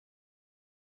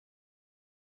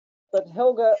But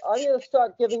Helga, I'm going to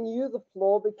start giving you the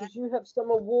floor because you have some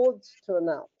awards to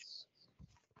announce.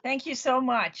 Thank you so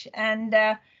much. And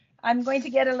I'm going to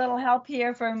get a little help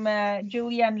here from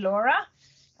Julia and Laura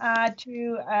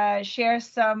to share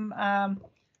some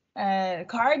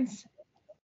cards.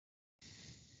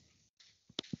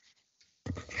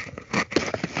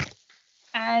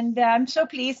 And I'm so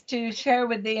pleased to share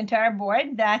with the entire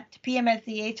board that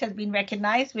PMNCH has been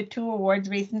recognized with 2 awards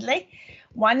recently.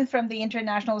 One from the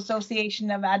International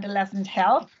Association of Adolescent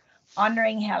Health,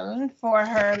 honoring Helen for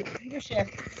her leadership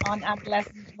on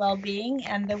adolescent well-being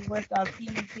and the work of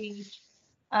PMNCH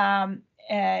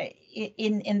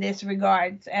in this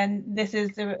regards. And this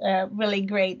is really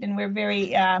great, and we're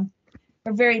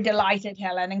very delighted,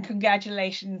 Helen, and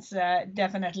congratulations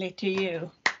definitely to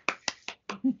you.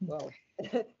 Well,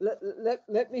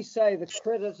 let me say the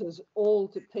credit is all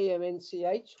to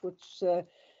PMNCH, which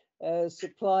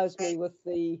supplies me with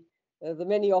the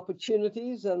many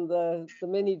opportunities and the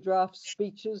many draft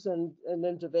speeches and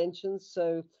interventions.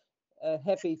 So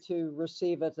happy to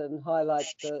receive it and highlight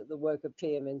the work of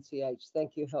PMNCH.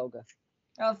 Thank you, Helga.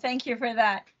 Oh, thank you for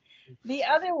that. The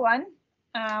other one,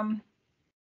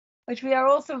 which we are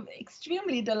also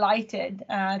extremely delighted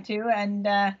to,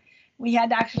 and we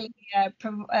had actually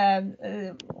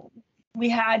we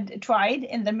had tried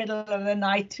in the middle of the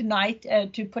night tonight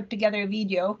to put together a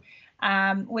video,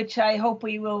 which I hope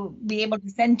we will be able to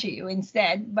send to you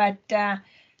instead. But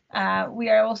we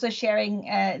are also sharing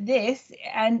this,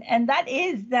 and that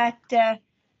is that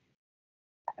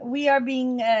we are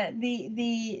being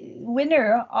the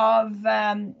winner of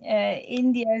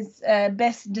India's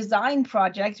Best Design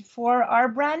Project for our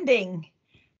branding.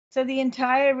 So the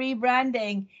entire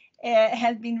rebranding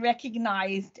has been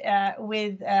recognized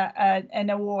with an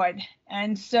award.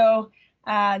 And so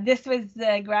this was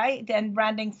great, and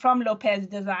branding from Lopez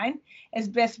Design as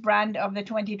Best Brand of the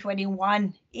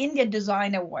 2021 India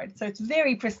Design Award. So it's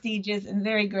very prestigious and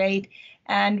very great,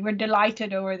 and we're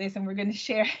delighted over this, and we're going to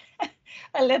share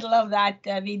a little of that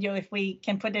video if we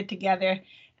can put it together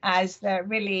as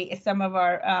really some of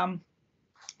our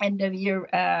end of year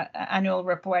annual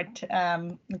report,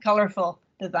 colorful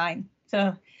design.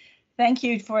 So thank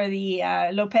you for the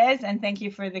Lopez, and thank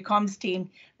you for the comms team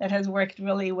that has worked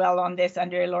really well on this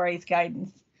under Laurie's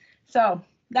guidance. So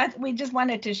that we just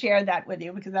wanted to share that with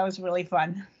you because that was really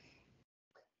fun.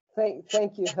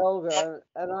 Thank you, Helga.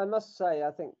 And I must say,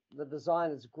 I think the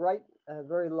design is great,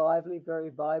 very lively, very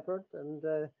vibrant,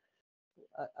 and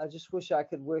I just wish I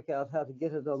could work out how to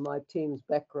get it on my team's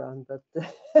background, but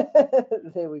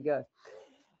there we go.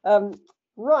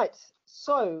 Right,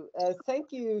 so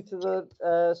thank you to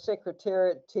the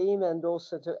Secretariat team and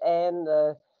also to Anne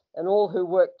and all who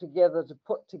worked together to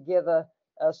put together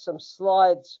some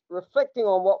slides reflecting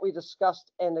on what we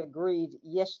discussed and agreed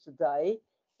yesterday.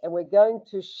 And we're going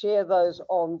to share those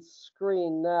on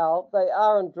screen now. They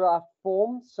are in draft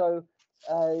form, so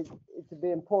it would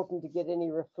be important to get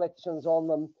any reflections on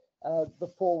them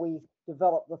before we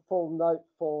develop the full note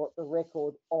for the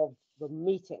record of the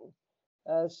meeting.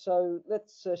 So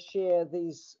let's share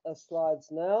these slides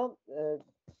now.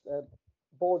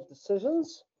 Board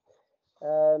decisions.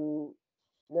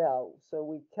 Now, so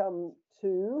we come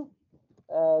to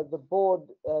the board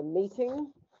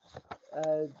meeting.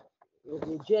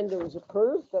 The agenda was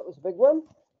approved. That was a big one.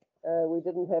 We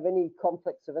didn't have any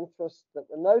conflicts of interest that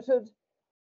were noted.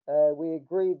 We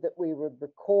agreed that we would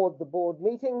record the board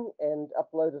meeting and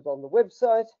upload it on the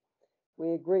website.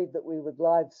 We agreed that we would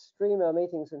live stream our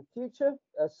meetings in future,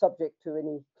 subject to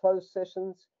any closed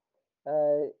sessions.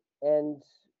 And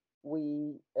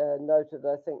we noted,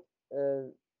 I think,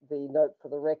 the note for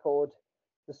the record,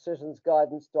 decisions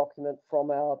guidance document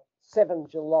from our 7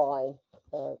 July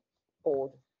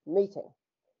board meeting.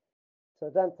 So I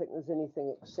don't think there's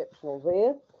anything exceptional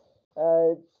there.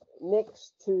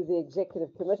 Next to the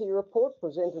executive committee report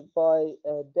presented by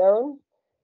Darren,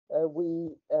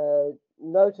 we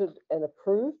noted and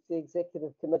approved the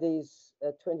executive committee's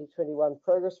 2021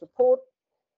 progress report.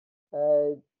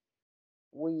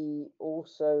 We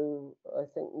also, I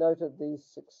think, noted the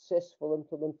successful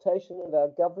implementation of our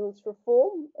governance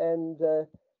reform and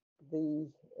the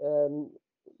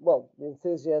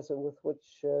enthusiasm with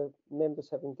which members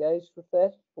have engaged with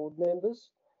that, board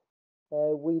members.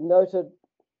 We noted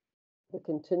the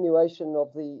continuation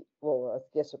of the,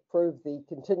 approved the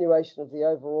continuation of the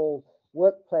overall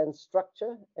work plan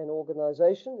structure and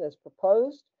organisation as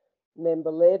proposed,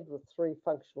 member-led with 3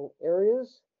 functional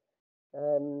areas.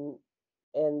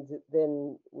 And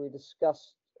then we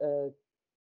discussed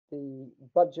the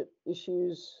budget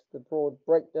issues, the broad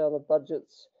breakdown of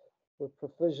budgets, were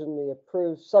provisionally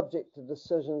approved subject to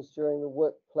decisions during the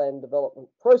work plan development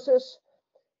process,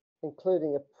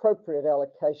 including appropriate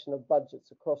allocation of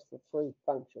budgets across the 3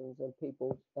 functions, and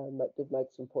people did make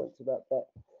some points about that.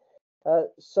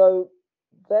 So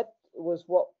that was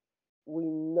what we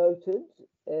noted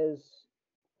as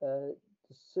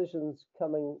decisions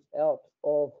coming out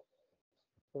of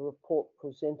the report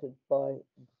presented by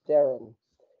Darren.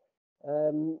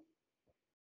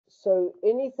 So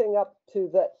anything up to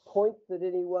that point that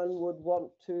anyone would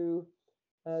want to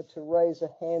raise a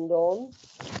hand on?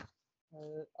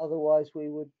 Otherwise, we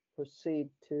would proceed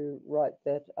to write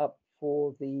that up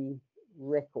for the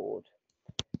record.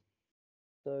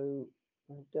 So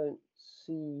I don't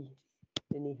see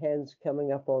any hands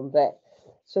coming up on that.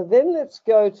 So then let's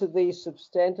go to the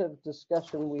substantive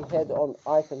discussion we had on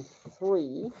item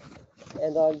 3.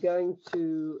 And I'm going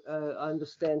to, I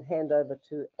understand, hand over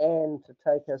to Anne to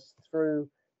take us through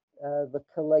the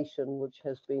collation which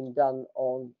has been done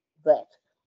on that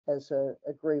as an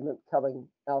agreement coming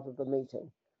out of the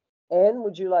meeting. Anne,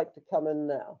 would you like to come in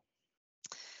now?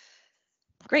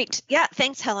 Great. Yeah,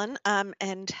 thanks, Helen.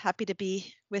 And happy to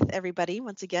be with everybody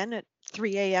once again at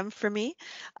 3 a.m. for me.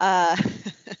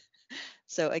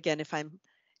 So again, if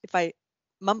I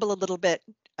mumble a little bit,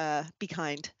 be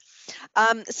kind.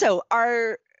 So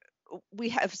we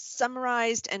have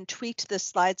summarized and tweaked the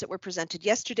slides that were presented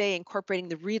yesterday, incorporating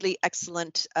the really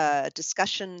excellent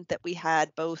discussion that we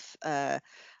had both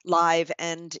live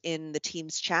and in the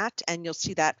Teams chat, and you'll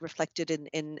see that reflected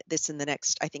in the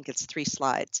next, I think it's 3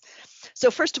 slides.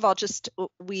 So first of all, just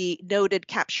we noted,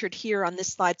 captured here on this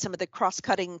slide, some of the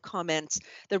cross-cutting comments,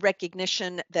 the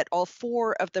recognition that all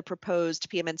 4 of the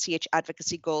proposed PMNCH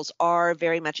advocacy goals are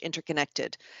very much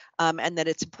interconnected, and that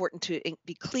it's important to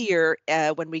be clear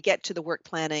when we get to the work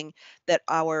planning that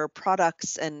our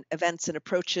products and events and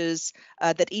approaches,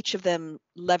 that each of them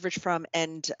leverage from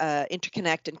and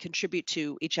interconnect and contribute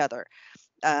to each other,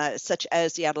 such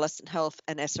as the adolescent health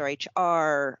and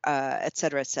SRHR, et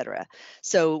cetera, et cetera.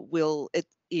 So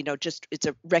it's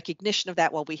a recognition of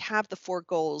that. While we have the 4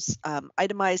 goals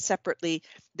itemized separately,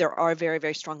 there are very,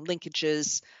 very strong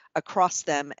linkages across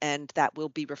them, and that will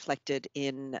be reflected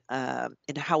in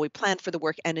how we plan for the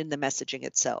work and in the messaging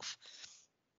itself.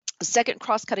 The second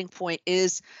cross-cutting point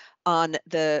is on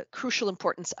the crucial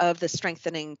importance of the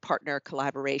strengthening partner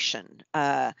collaboration.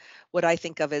 What I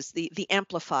think of as the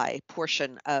amplify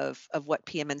portion of what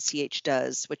PMNCH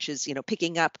does, which is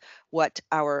picking up what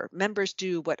our members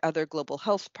do, what other global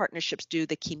health partnerships do,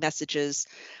 the key messages.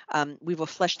 We will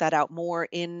flesh that out more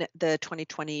in the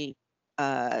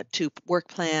 2022 work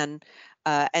plan.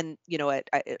 And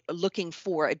looking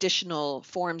for additional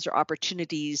forms or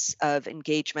opportunities of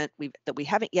engagement that we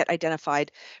haven't yet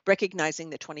identified, recognizing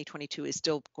that 2022 is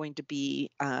still going to be,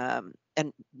 and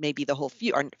maybe the whole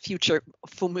future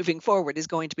moving forward is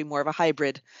going to be more of a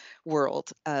hybrid world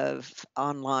of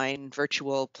online,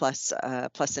 virtual plus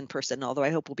in person. Although I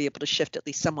hope we'll be able to shift at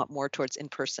least somewhat more towards in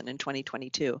person in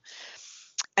 2022.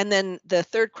 And then the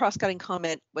third cross-cutting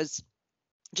comment was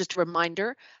just a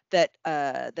reminder that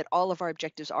that all of our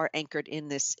objectives are anchored in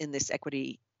this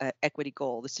equity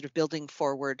goal, this sort of building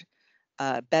forward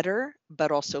better,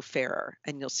 but also fairer,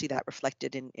 and you'll see that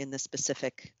reflected in the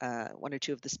specific 1 or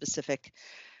 2 of the specific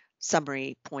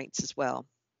summary points as well.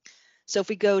 So if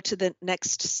we go to the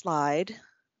next slide.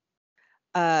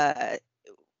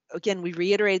 Again, we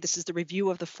reiterate this is the review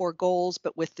of the 4 goals,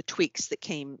 but with the tweaks that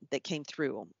came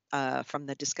through from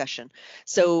the discussion.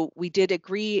 So we did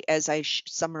agree, as I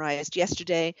summarized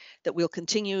yesterday, that we'll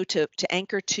continue to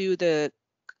anchor to the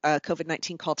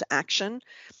COVID-19 call to action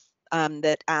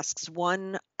that asks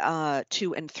 1,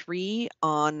 2, and 3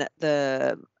 on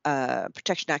the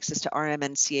protection access to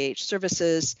RMNCH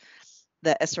services,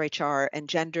 the SRHR and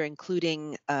gender,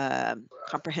 including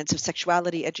comprehensive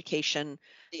sexuality education,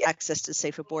 the access to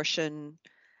safe abortion,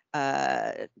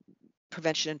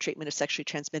 prevention and treatment of sexually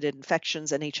transmitted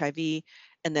infections and HIV.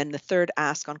 And then the third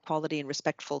ask on quality and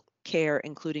respectful care,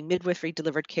 including midwifery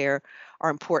delivered care, are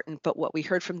important. But what we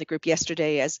heard from the group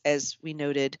yesterday, as we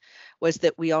noted, was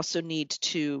that we also need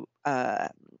to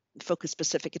focus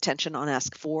specific attention on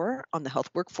Ask 4 on the health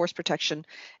workforce protection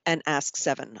and Ask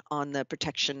 7 on the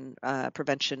protection,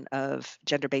 prevention of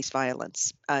gender-based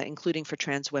violence, including for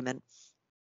trans women.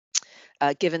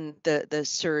 Given the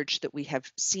surge that we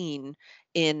have seen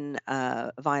in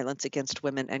violence against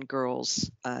women and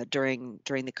girls during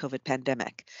the COVID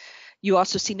pandemic. You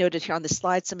also see noted here on the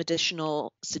slide some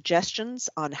additional suggestions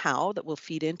on how that will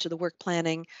feed into the work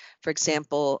planning. For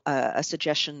example, a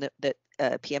suggestion that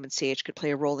PMNCH could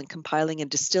play a role in compiling and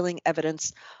distilling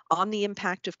evidence on the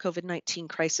impact of COVID-19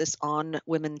 crisis on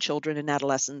women, children, and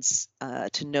adolescents.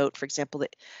 To note, for example,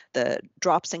 that the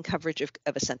drops in coverage of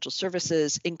essential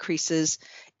services, increases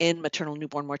in maternal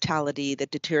newborn mortality, the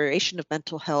deterioration of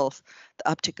mental health,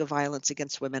 the uptick of violence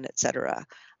against women, et cetera.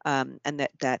 And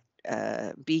that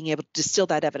being able to distill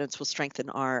that evidence will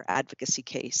strengthen our advocacy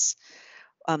case.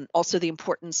 Also, the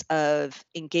importance of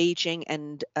engaging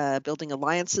and building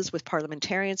alliances with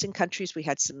parliamentarians in countries. We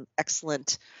had some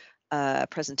excellent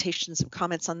presentations and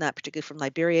comments on that, particularly from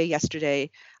Liberia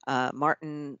yesterday.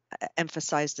 Martin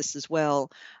emphasized this as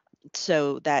well.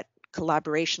 So that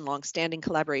collaboration, longstanding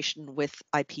collaboration with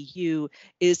IPU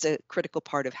is a critical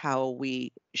part of how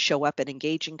we show up and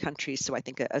engage in countries. So I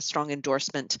think a strong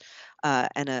endorsement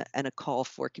and a call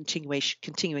for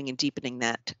continuing and deepening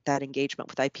that engagement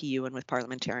with IPU and with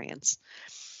parliamentarians.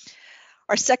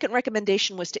 Our second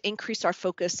recommendation was to increase our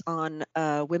focus on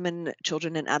women,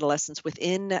 children, and adolescents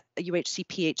within UHC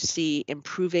PHC,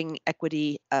 improving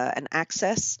equity and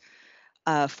access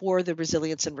for the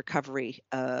resilience and recovery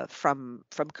from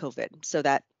COVID. So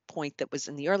that point that was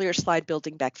in the earlier slide,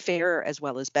 building back fair as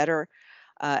well as better,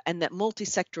 and that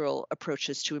multi-sectoral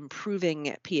approaches to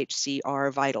improving PHC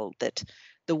are vital, that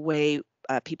the way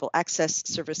people access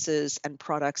services and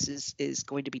products is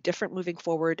going to be different moving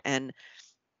forward, and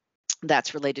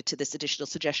that's related to this additional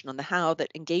suggestion on the how,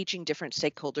 that engaging different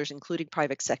stakeholders, including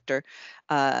private sector,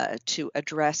 to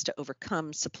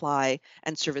overcome supply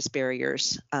and service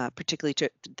barriers, particularly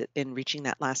in reaching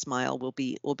that last mile, will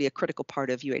be a critical part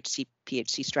of UHC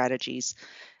PHC strategies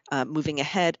moving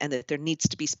ahead, and that there needs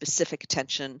to be specific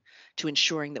attention to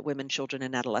ensuring that women, children,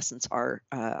 and adolescents are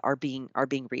being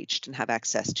reached and have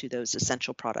access to those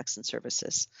essential products and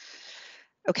services.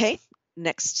 Okay,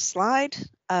 next slide.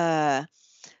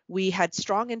 We had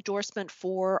strong endorsement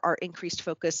for our increased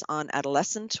focus on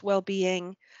adolescent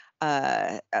well-being,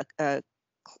 a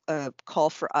call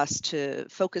for us to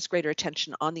focus greater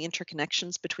attention on the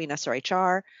interconnections between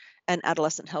SRHR and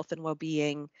adolescent health and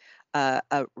well-being, a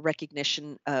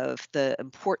recognition of the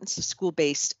importance of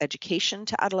school-based education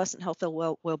to adolescent health and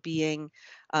well-being,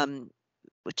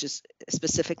 which is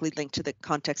specifically linked to the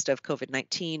context of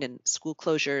COVID-19 and school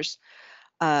closures.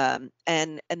 And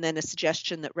then a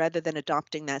suggestion that rather than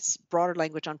adopting that broader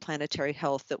language on planetary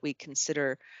health, that we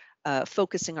consider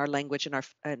focusing our language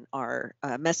and our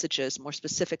messages more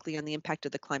specifically on the impact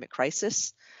of the climate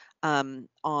crisis on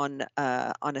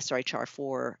SRHR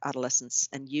for adolescents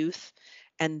and youth,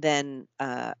 and then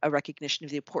a recognition of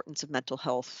the importance of mental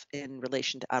health in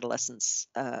relation to adolescents'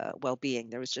 well-being.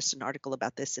 There was just an article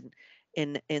about this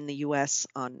in the U.S.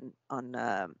 on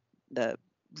the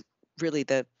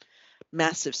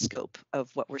massive scope of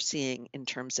what we're seeing in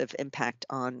terms of impact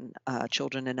on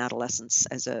children and adolescents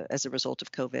as a result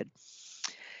of COVID.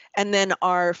 And then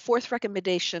our fourth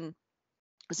recommendation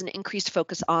was an increased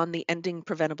focus on the ending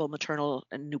preventable maternal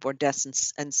and newborn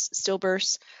deaths and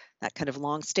stillbirths, that kind of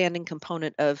long-standing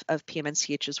component of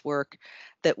PMNCH's work,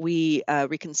 that we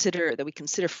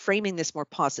consider framing this more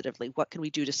positively. What can we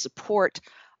do to support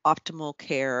optimal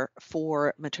care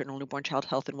for maternal newborn child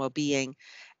health and well-being,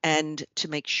 and to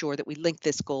make sure that we link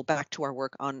this goal back to our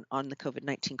work on the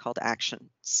COVID-19 call to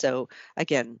action. So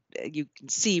again, you can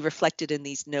see reflected in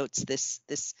these notes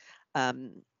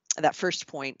that first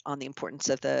point on the importance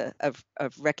of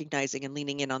recognizing and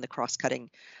leaning in on the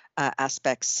cross-cutting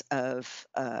aspects of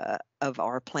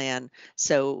our plan.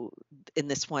 So in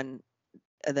this one,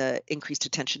 the increased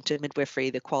attention to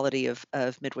midwifery, the quality of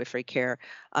midwifery care,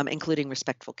 including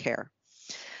respectful care.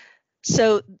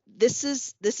 So this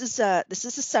is a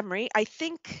summary. I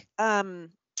think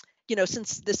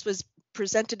since this was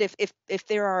presented, if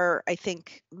there are, I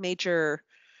think, major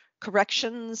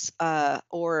corrections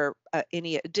or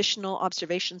any additional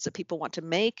observations that people want to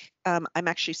make, I'm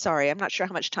actually sorry. I'm not sure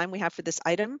how much time we have for this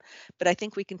item, but I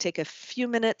think we can take a few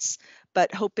minutes,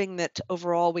 but hoping that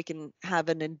overall we can have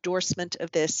an endorsement of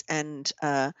this, and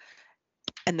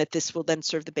that this will then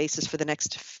serve the basis for the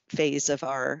next phase of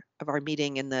our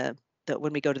meeting in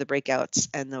when we go to the breakouts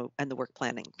and the work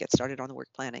planning, get started on the work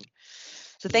planning.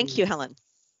 So thank you, Helen.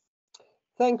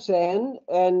 Thanks, Anne.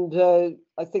 And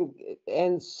I think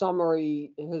Anne's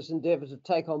summary has endeavoured to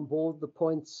take on board the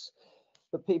points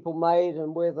that people made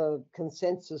and where the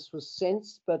consensus was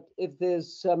sensed. But if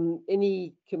there's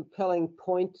any compelling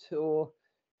point or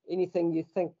anything you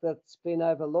think that's been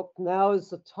overlooked, now is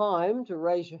the time to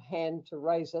raise your hand to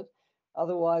raise it.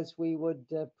 Otherwise, we would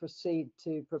proceed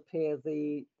to prepare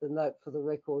the note for the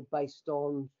record based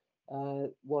on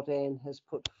what Anne has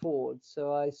put forward.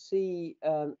 So I see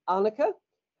Annika,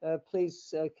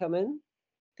 please come in.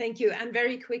 Thank you. And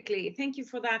very quickly, thank you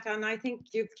for that. And I think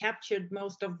you've captured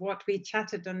most of what we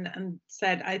chatted and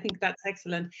said. I think that's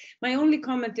excellent. My only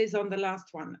comment is on the last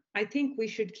one. I think we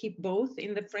should keep both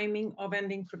in the framing of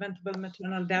ending preventable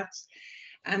maternal deaths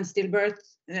and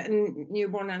stillbirth,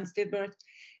 newborn and stillbirth,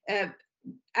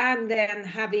 and then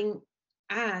having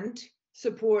and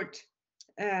support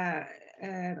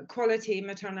quality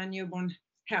maternal and newborn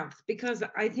health. Because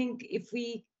I think if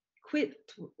we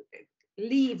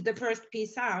leave the first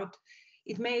piece out,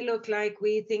 it may look like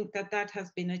we think that that has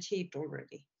been achieved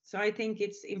already. So I think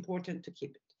it's important to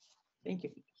keep it. Thank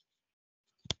you.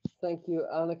 Thank you,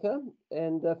 Annika.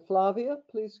 And Flavia,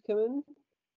 please come in.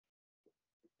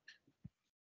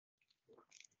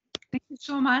 Thank you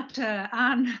so much,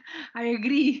 Anne. I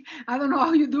agree. I don't know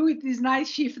how you do it, this night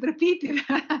shift repeated,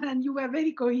 and you were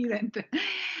very coherent.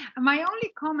 My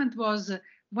only comment was,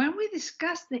 when we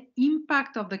discussed the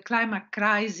impact of the climate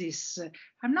crisis,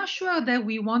 I'm not sure that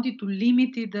we wanted to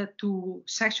limit it to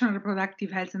sexual and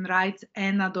reproductive health and rights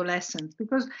and adolescents,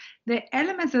 because the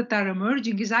elements that are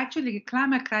emerging is actually the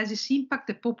climate crisis impact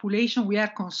the population we are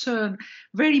concerned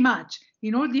very much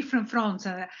in all different fronts.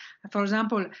 For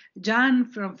example, Jan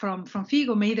from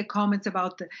FIGO made the comments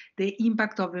about the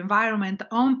impact of environment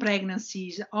on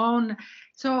pregnancies,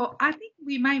 so I think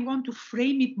we might want to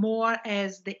frame it more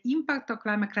as the impact of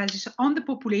climate crisis on the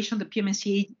population the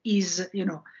PMNCH is,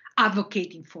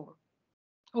 advocating for.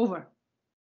 Over.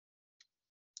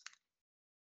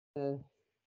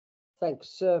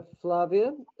 Thanks,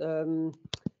 Flavia.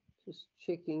 Just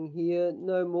checking here,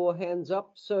 no more hands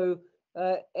up. So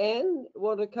Anne,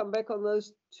 want to come back on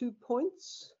those 2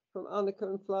 points from Annika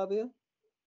and Flavia?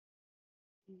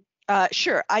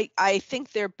 Sure. I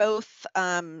think they're both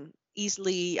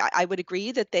easily, I would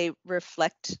agree that they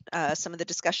reflect some of the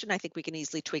discussion. I think we can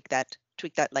easily tweak that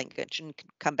language and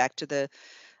come back to the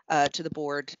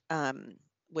board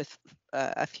with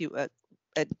a few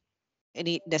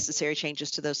any necessary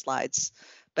changes to those slides.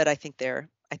 But I think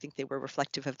they were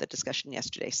reflective of the discussion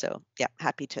yesterday. So yeah,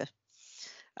 happy to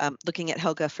looking at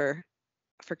Helga for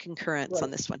concurrence Right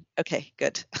on this one. Okay,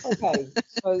 good. Okay,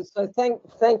 so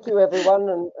thank you everyone,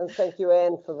 and thank you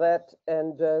Anne for that.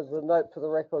 And the note for the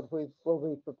record, we will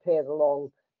be prepared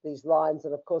along these lines,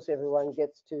 and of course everyone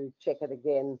gets to check it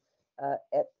again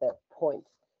at that point.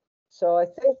 So I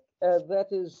think that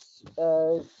is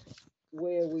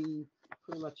where we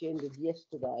pretty much ended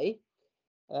yesterday.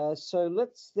 So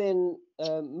let's then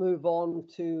move on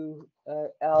to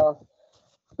our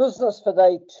business for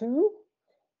day 2,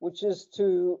 which is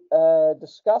to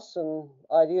discuss and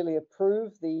ideally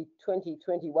approve the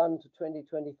 2021 to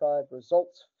 2025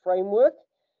 results framework,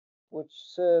 which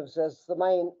serves as the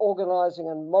main organising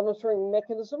and monitoring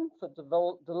mechanism for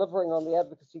delivering on the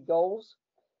advocacy goals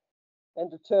and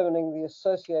determining the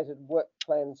associated work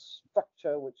plan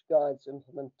structure which guides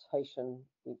implementation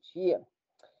each year.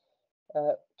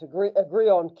 To agree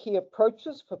on key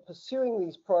approaches for pursuing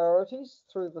these priorities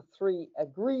through the 3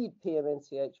 agreed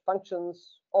PMNCH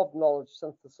functions of knowledge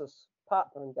synthesis,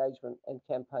 partner engagement, and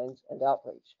campaigns and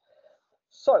outreach.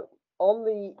 So on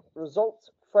the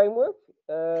results framework,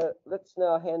 let's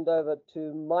now hand over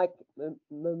to Mike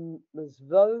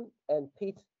Mizvo and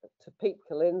Pete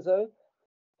Colenso,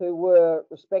 who were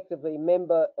respectively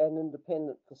member and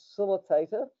independent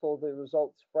facilitator for the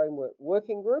results framework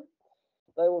working group.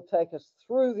 They will take us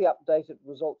through the updated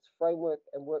results framework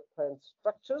and work plan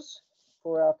structures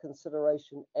for our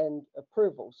consideration and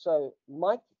approval. So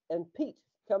Mike and Pete,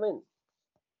 come in.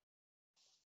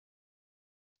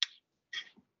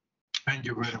 Thank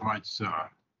you very much,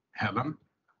 Helen.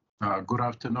 Good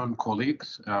afternoon,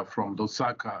 colleagues from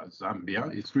Lusaka,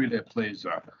 Zambia. It's really a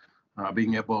pleasure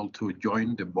being able to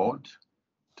join the board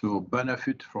to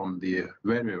benefit from the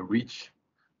very rich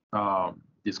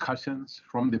discussions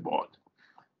from the board.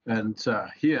 And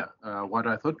here, what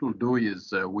I thought we'll do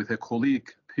is with a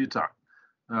colleague, Peter,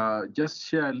 just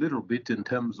share a little bit in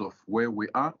terms of where we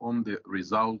are on the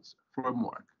results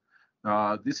framework.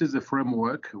 This is a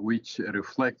framework which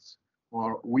reflects,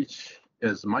 or which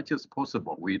as much as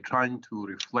possible, we're trying to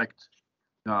reflect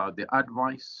the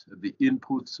advice, the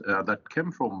inputs that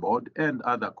came from board and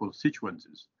other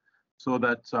constituencies, so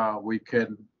that we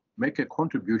can make a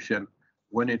contribution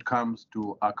when it comes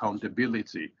to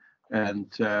accountability, and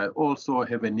also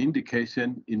have an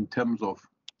indication in terms of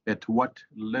at what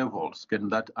levels can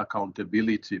that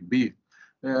accountability be.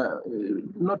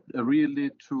 Not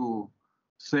really to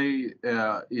say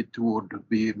it would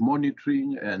be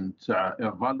monitoring and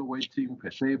evaluating per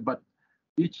se, but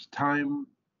each time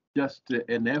just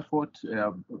an effort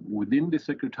within the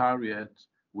Secretariat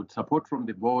with support from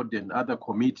the board and other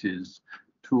committees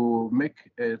to make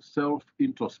a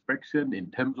self-introspection in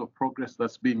terms of progress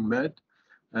that's being made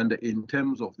and in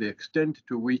terms of the extent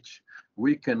to which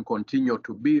we can continue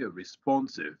to be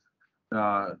responsive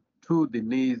to the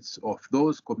needs of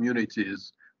those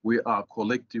communities we are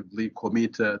collectively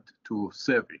committed to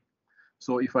serving.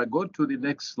 So if I go to the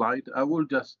next slide, I will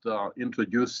just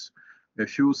introduce a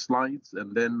few slides,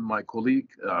 and then my colleague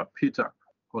Peter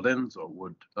Colenso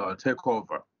would take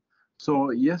over. So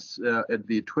yes, at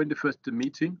the 21st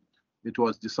meeting, it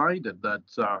was decided that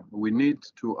we need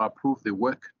to approve the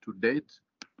work to date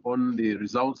on the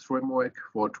results framework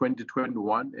for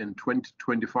 2021 and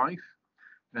 2025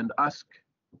 and ask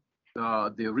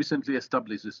the recently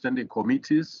established standing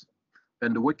committees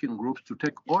and working groups to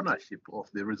take ownership of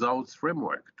the results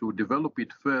framework to develop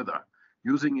it further,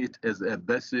 using it as a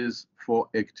basis for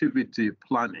activity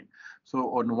planning.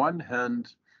 So on one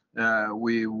hand,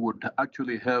 we would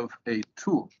actually have a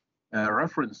tool, a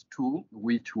reference tool,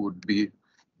 which would be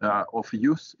of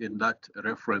use in that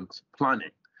reference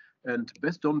planning. And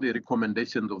based on the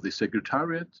recommendations of the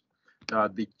Secretariat,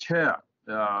 the chair,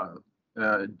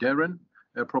 Darren,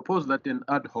 proposed that an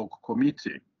ad hoc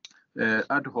committee,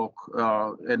 ad hoc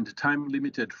and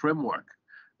time-limited framework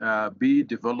be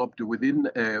developed within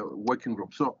a working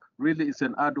group. So really it's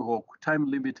an ad hoc,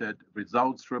 time-limited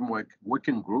results framework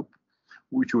working group,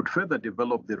 which would further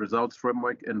develop the results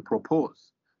framework and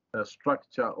propose a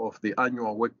structure of the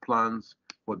annual work plans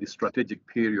for the strategic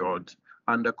period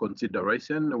under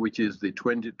consideration, which is the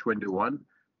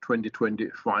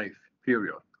 2021-2025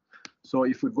 period. So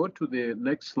if we go to the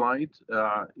next slide,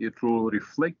 it will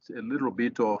reflect a little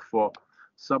bit of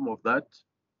some of that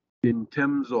in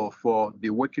terms of the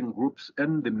working groups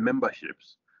and the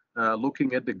memberships,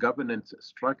 looking at the governance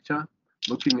structure,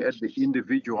 looking at the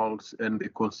individuals and the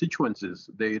constituencies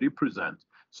they represent.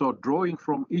 So drawing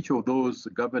from each of those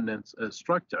governance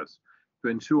structures to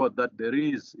ensure that there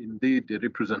is indeed a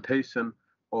representation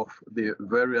of the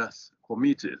various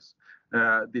committees,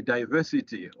 the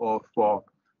diversity of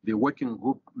the working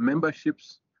group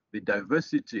memberships, the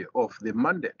diversity of the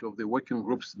mandate of the working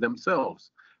groups themselves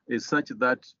is such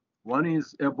that one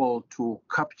is able to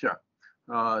capture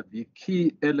the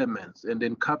key elements and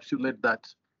encapsulate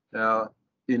that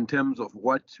in terms of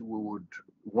what we would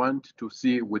want to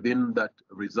see within that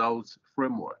results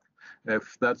framework.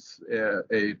 If that's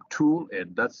a tool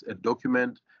and that's a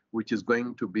document which is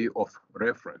going to be of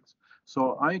reference.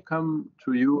 So I come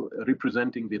to you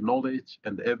representing the Knowledge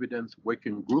and Evidence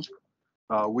Working Group,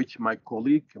 which my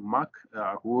colleague Mark,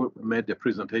 who made the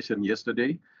presentation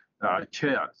yesterday,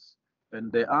 chairs.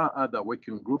 And there are other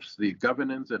working groups, the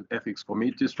Governance and Ethics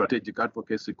Committee, Strategic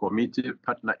Advocacy Committee,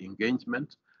 Partner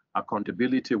Engagement,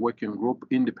 Accountability Working Group,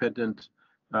 Independent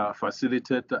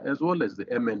Facilitator, as well as the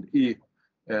M&E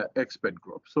Expert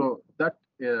Group. So that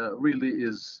really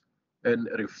is a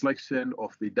reflection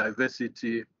of the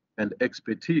diversity and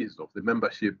expertise of the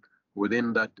membership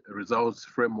within that results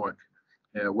framework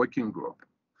working group.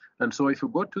 And so if you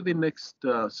go to the next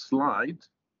slide,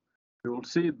 you'll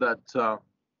see that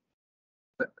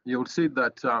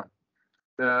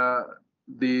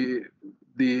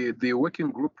the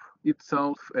working group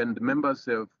itself and members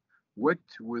have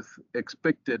worked with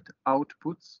expected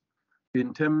outputs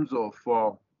in terms of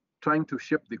trying to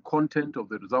shape the content of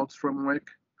the results framework,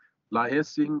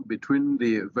 liaising between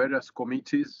the various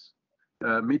committees,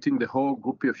 meeting the whole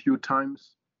group a few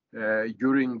times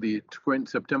during the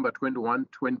September 21,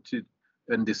 20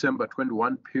 and December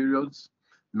 21 periods,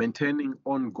 maintaining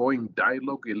ongoing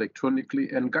dialogue electronically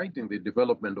and guiding the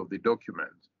development of the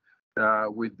document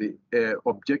with the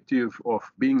objective of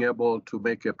being able to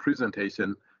make a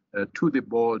presentation to the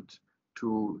board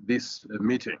to this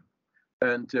meeting.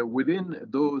 And within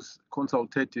those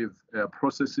consultative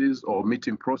processes or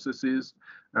meeting processes,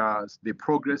 the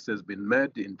progress has been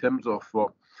made in terms of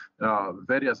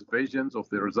various versions of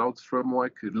the results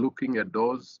framework, looking at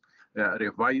those,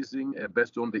 revising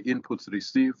based on the inputs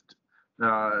received,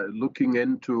 looking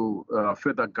into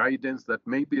further guidance that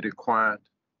may be required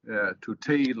to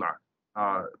tailor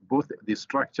both the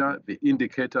structure, the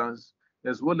indicators,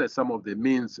 as well as some of the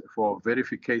means for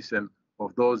verification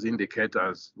of those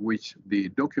indicators which the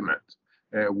document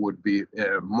would be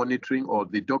monitoring or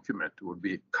the document would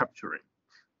be capturing.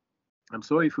 And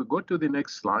so if we go to the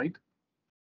next slide,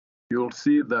 you'll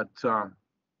see that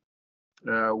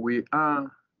we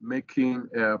are making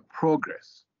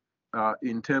progress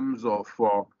in terms of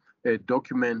a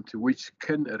document which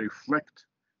can reflect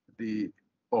the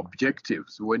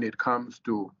objectives when it comes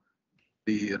to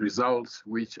the results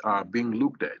which are being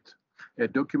looked at. a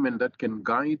document that can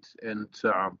guide and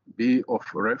be of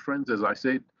reference, as I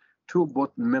said, to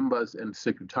both members and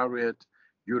Secretariat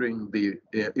during the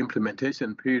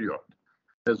implementation period,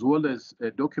 as well as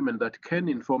a document that can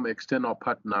inform external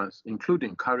partners,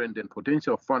 including current and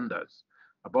potential funders,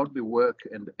 about the work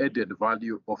and added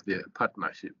value of the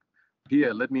partnership.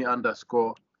 Here, let me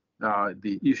underscore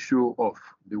the issue of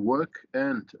the work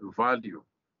and value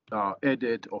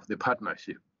added of the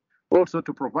partnership. Also,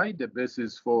 to provide the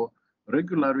basis for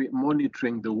regularly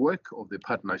monitoring the work of the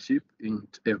partnership and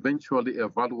eventually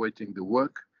evaluating the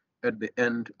work at the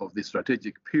end of the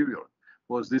strategic period,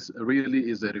 because this really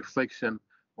is a reflection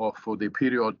of the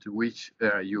period which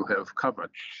you have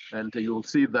covered. And you'll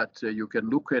see that you can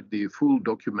look at the full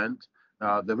document.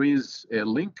 There is a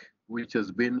link which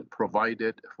has been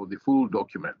provided for the full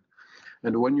document.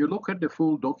 And when you look at the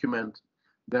full document,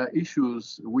 there are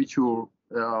issues which will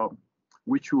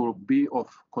be of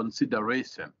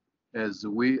consideration as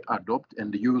we adopt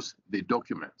and use the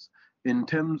documents in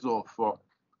terms of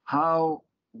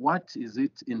what is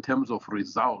it in terms of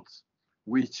results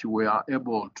which we are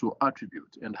able to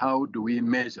attribute, and how do we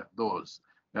measure those?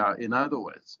 In other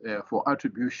words, for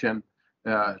attribution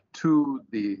to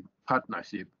the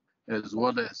partnership, as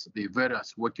well as the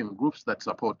various working groups that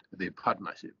support the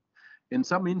partnership. In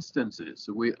some instances,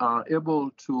 we are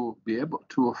able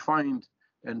to find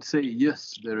and say,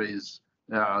 yes, there is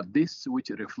this which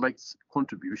reflects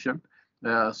contribution.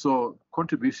 So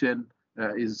contribution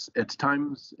is at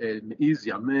times an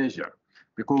easier measure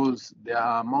because there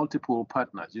are multiple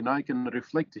partners. You know, I can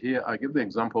reflect here. I give the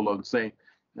example on saying,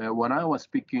 when I was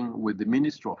speaking with the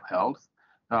Minister of Health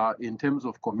in terms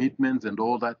of commitments and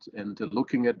all that, and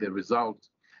looking at the results,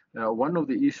 one of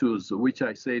the issues which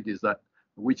I said is that,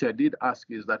 which I did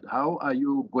ask, is that how are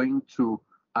you going to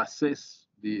assess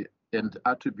and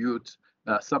attribute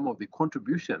some of the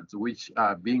contributions which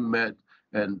are being made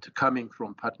and coming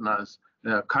from partners,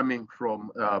 coming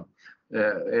from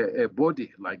a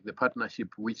body like the partnership,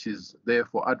 which is there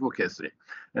for advocacy.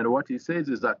 And what he says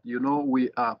is that, you know, we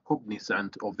are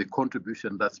cognizant of the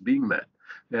contribution that's being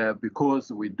made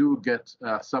because we do get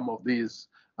some of these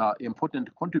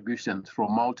important contributions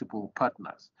from multiple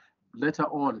partners. Later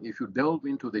on, if you delve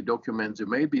into the documents, you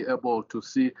may be able to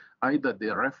see either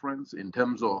the reference in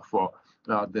terms of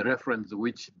the reference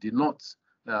which denotes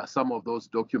some of those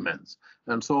documents.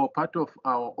 And so part of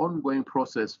our ongoing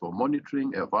process for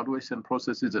monitoring, evaluation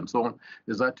processes and so on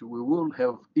is that we will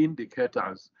have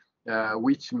indicators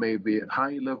which may be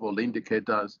high-level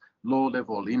indicators,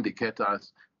 low-level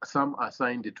indicators, some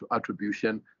assigned to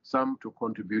attribution, some to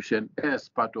contribution as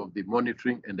part of the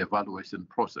monitoring and evaluation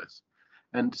process.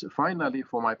 And finally,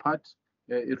 for my part,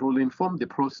 it will inform the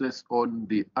process on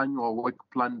the annual work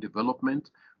plan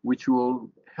development, which will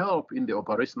help in the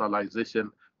operationalization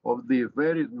of the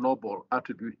very noble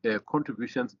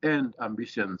contributions and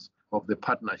ambitions of the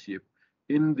partnership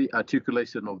in the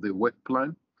articulation of the work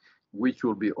plan, which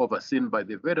will be overseen by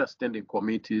the various standing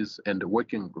committees and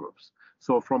working groups.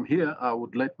 So from here, I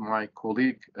would let my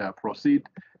colleague proceed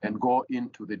and go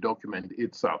into the document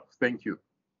itself. Thank you.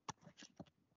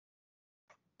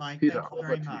 Mike, Peter, thank you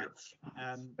very much.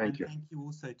 Thank you. Thank you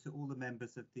also to all the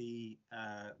members of the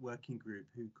working group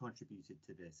who contributed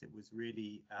to this. It was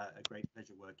really a great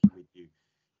pleasure working with you.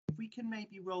 If we can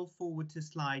maybe roll forward to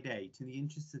slide 8 in the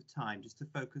interest of time, just to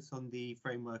focus on the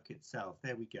framework itself.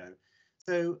 There we go.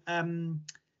 So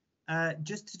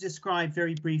just to describe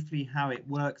very briefly how it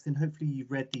works, and hopefully you've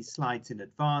read these slides in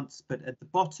advance, but at the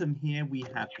bottom here we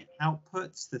have the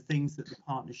outputs, the things that the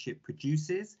partnership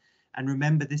produces. And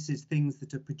remember, this is things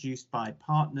that are produced by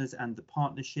partners and the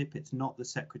partnership. It's not the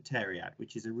Secretariat,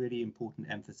 which is a really important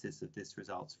emphasis of this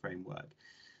results framework.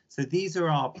 So these are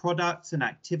our products and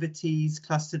activities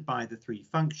clustered by the 3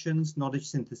 functions: knowledge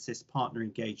synthesis, partner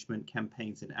engagement,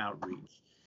 campaigns and outreach.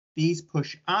 These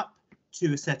push up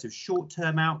to a set of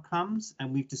short-term outcomes,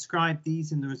 and we've described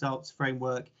these in the results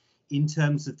framework in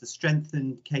terms of the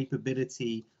strengthened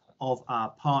capability of our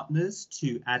partners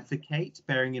to advocate,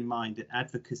 bearing in mind that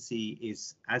advocacy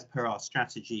is, as per our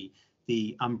strategy,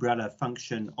 the umbrella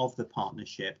function of the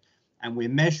partnership. And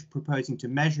we're proposing to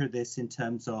measure this in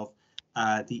terms of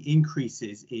the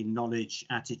increases in knowledge,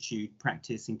 attitude,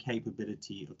 practice and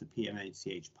capability of the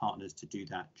PMNCH partners to do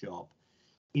that job.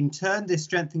 In turn, this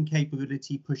strengthened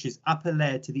capability pushes up a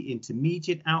layer to the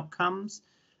intermediate outcomes.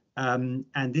 And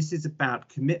this is about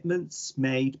commitments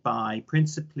made by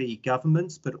principally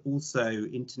governments, but also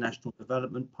international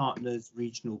development partners,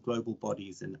 regional global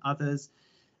bodies and others.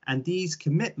 And these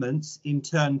commitments in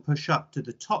turn push up to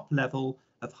the top level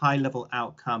of high-level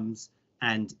outcomes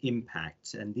and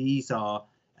impact. And these are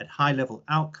at high-level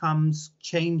outcomes,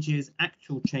 changes,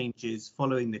 actual changes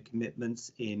following the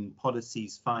commitments in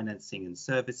policies, financing and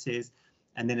services,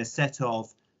 and then a set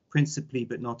of principally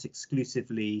but not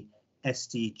exclusively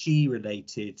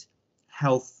SDG-related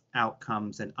health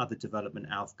outcomes and other development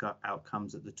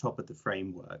outcomes at the top of the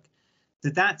framework. So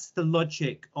that's the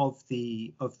logic of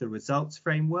the results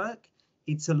framework.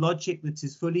 It's a logic that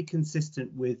is fully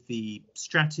consistent with the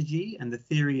strategy and the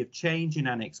theory of change in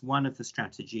Annex 1 of the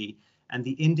strategy, and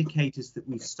the indicators that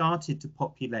we've started to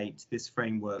populate this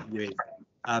framework with.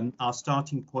 Our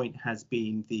starting point has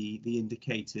been the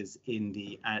indicators in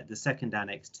the second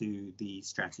annex to the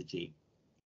strategy.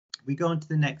 We go on to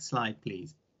the next slide,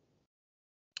 please.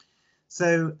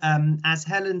 So as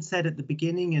Helen said at the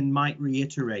beginning and Mike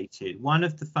reiterated, one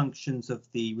of the functions of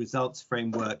the results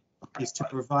framework is to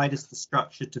provide us the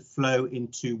structure to flow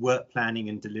into work planning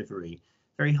and delivery.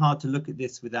 Very hard to look at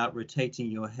this without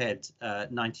rotating your head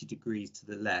 90 degrees to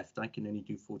the left. I can only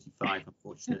do 45,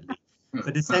 unfortunately.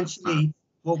 But essentially,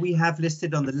 what we have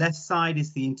listed on the left side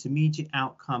is the intermediate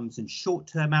outcomes and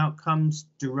short-term outcomes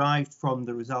derived from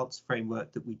the results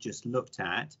framework that we just looked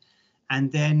at.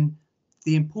 And then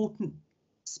the important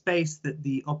space that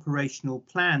the operational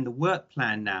plan, the work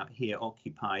plan now here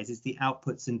occupies, is the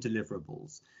outputs and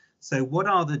deliverables. So what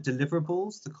are the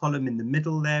deliverables? The column in the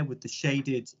middle there with the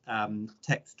shaded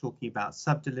text talking about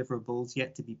sub-deliverables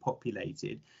yet to be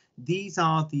populated. These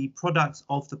are the products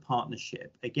of the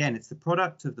partnership. Again, it's the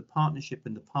product of the partnership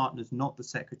and the partners, not the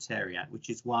Secretariat, which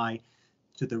is why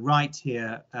to the right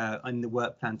here in the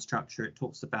work plan structure, it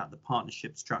talks about the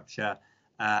partnership structure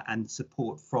and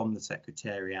support from the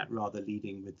Secretariat, rather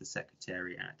leading with the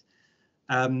Secretariat.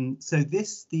 So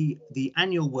the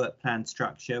annual work plan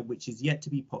structure, which is yet to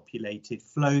be populated,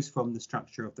 flows from the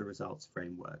structure of the results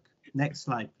framework. Next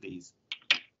slide, please.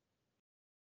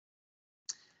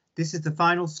 This is the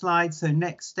final slide. So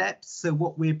next steps. So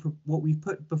what we've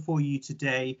put before you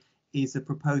today is a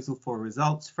proposal for a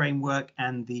results framework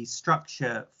and the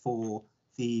structure for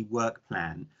the work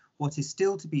plan. What is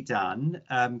still to be done,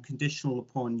 conditional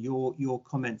upon your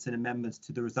comments and amendments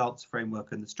to the results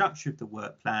framework and the structure of the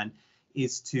work plan,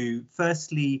 is to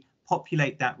firstly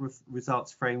populate that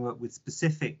results framework with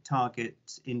specific target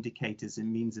indicators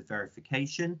and means of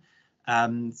verification.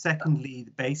 Secondly,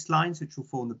 the baselines, which will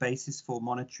form the basis for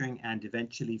monitoring and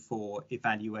eventually for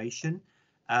evaluation.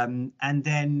 And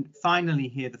then finally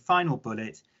here, the final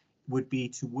bullet would be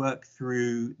to work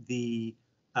through the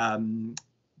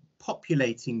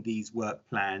populating these work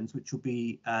plans, which will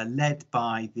be led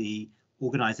by the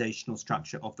organizational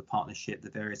structure of the partnership, the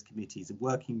various committees and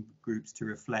working groups, to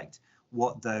reflect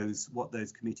what those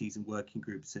committees and working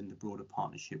groups in the broader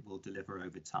partnership will deliver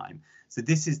over time. So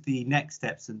this is the next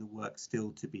steps and the work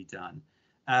still to be done.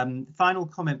 Final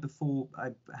comment before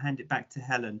I hand it back to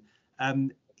Helen.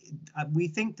 We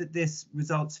think that this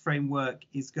results framework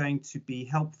is going to be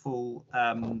helpful,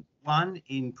 one,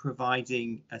 in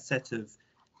providing a set of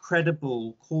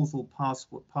credible causal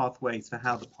pathways for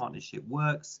how the partnership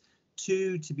works.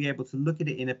 Two, to be able to look at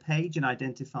it in a page and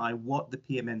identify what the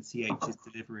PMNCH is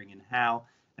delivering and how.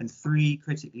 And three,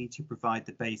 critically, to provide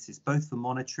the basis both for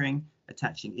monitoring,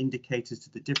 attaching indicators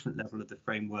to the different level of the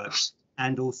framework,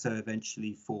 and also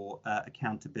eventually for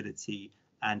accountability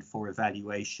and for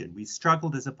evaluation. We've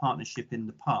struggled as a partnership in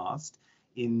the past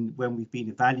when we've been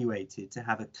evaluated to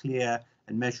have a clear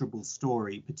and measurable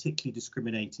story, particularly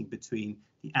discriminating between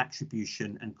the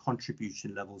attribution and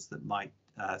contribution levels that Mike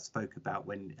spoke about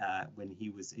when he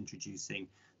was introducing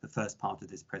the first part of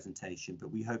this presentation.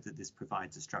 But we hope that this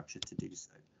provides a structure to do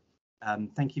so.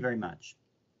 Thank you very much.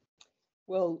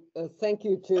 Well, thank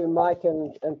you to Mike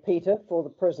and Peter for the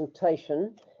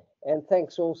presentation, and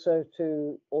thanks also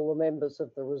to all the members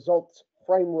of the Results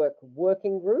Framework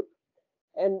Working Group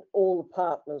and all the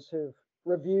partners who've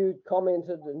reviewed,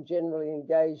 commented and generally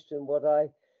engaged in what I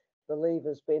believe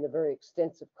has been a very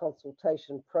extensive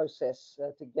consultation process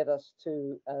to get us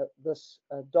to this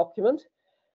document.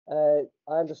 I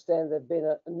understand there have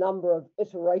been a number of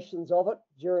iterations of it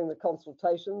during the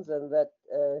consultations, and that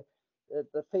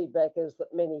the feedback is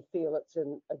that many feel it's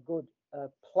in a good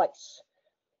place.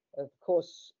 Of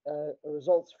course, a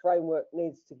results framework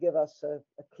needs to give us a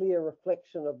clear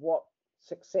reflection of what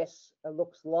success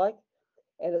looks like,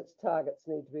 and its targets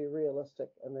need to be realistic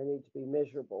and they need to be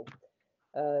measurable.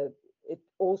 It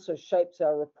also shapes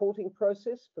our reporting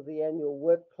process for the annual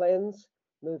work plans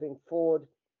moving forward,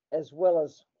 as well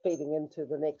as feeding into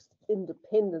the next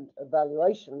independent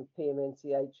evaluation of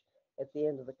PMNCH at the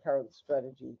end of the current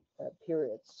strategy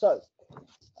period. So,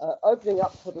 opening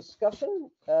up for discussion,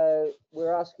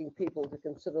 we're asking people to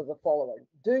consider the following.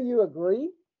 Do you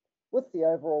agree with the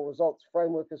overall results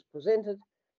framework as presented?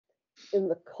 In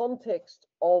the context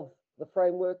of the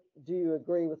framework, do you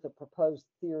agree with the proposed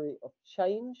theory of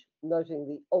change, noting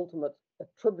the ultimate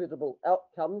attributable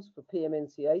outcomes for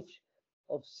PMNCH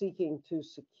of seeking to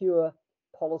secure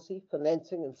policy,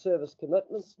 financing, and service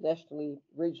commitments nationally,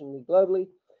 regionally, globally?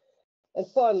 And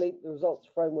finally, the results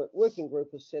framework working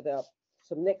group has set out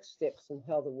some next steps in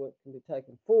how the work can be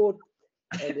taken forward,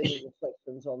 and any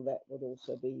reflections on that would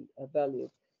also be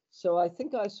valued. So I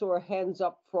think I saw a hands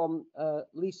up from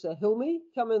Lisa Hilmy.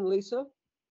 Come in, Lisa.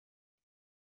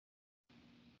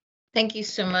 Thank you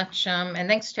so much, and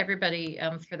thanks to everybody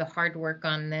for the hard work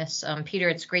on this. Peter,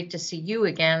 it's great to see you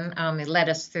again. It led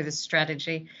us through the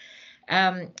strategy.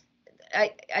 I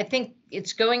think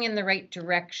it's going in the right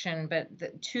direction, but the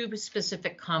two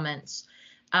specific comments.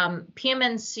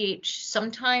 PMNCH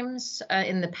sometimes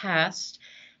in the past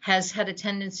has had a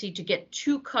tendency to get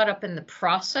too caught up in the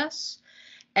process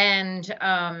and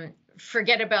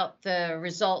forget about the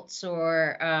results,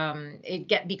 or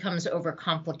it becomes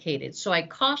overcomplicated. So I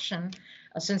caution,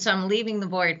 since I'm leaving the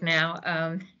board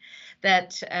now,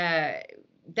 that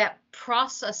that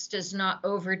process does not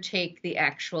overtake the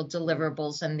actual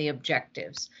deliverables and the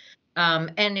objectives.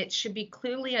 And it should be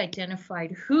clearly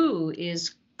identified who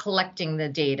is collecting the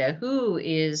data, who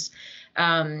is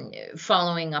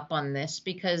following up on this,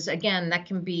 because again, that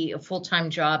can be a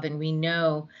full-time job, and we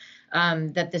know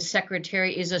that the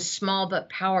secretary is a small but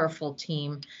powerful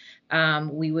team.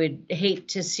 We would hate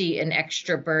to see an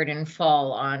extra burden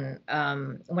fall on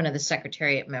one of the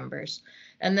secretariat members.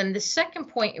 And then the second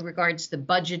point in regards to the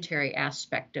budgetary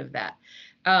aspect of that.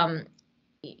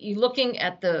 Looking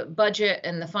at the budget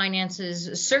and the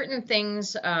finances, certain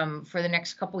things for the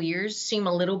next couple of years seem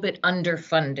a little bit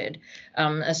underfunded,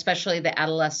 especially the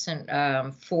adolescent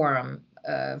forum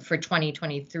for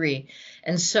 2023.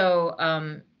 And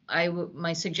so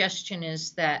my suggestion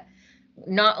is that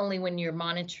not only when you're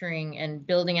monitoring and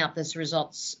building out this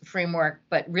results framework,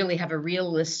 but really have a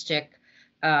realistic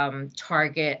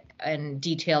target and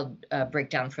detailed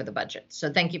breakdown for the budget.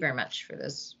 So thank you very much for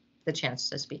the chance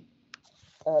to speak.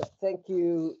 Thank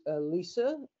you,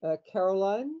 Lisa.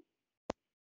 Caroline?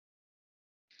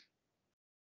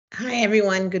 Hi,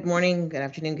 everyone. Good morning, good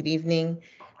afternoon, good evening.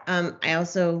 I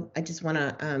just want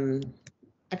to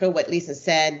echo what Lisa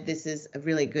said. This is a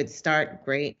really good start.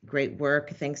 Great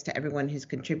work. Thanks to everyone who's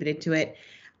contributed to it.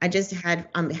 I just had,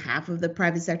 on behalf of the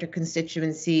private sector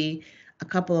constituency, a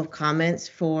couple of comments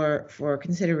for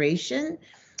consideration.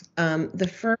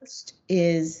 The first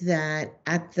is that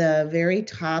at the very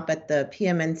top, at the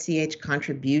PMNCH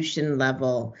contribution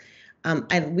level,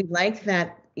 we like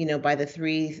that, by the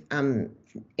three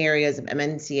areas of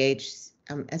MNCH,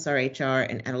 SRHR,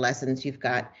 and adolescents, you've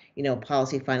got,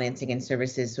 policy, financing, and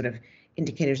services sort of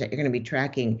indicators that you're going to be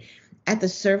tracking. At the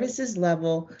services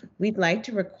level, we'd like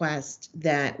to request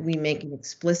that we make an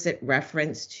explicit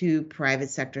reference to private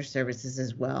sector services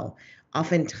as well.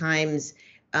 Oftentimes,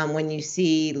 when you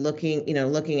see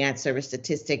looking at service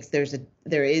statistics,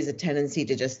 there is a tendency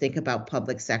to just think about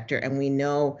public sector, and we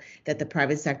know that the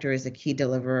private sector is a key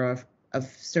deliverer of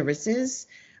services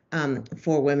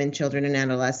for women, children, and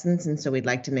adolescents. And so we'd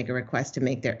like to make a request to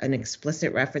make an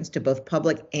explicit reference to both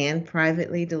public and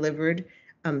privately delivered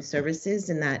services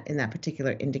in that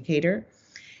particular indicator.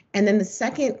 And then the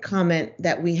second comment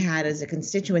that we had as a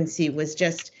constituency was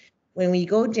just when we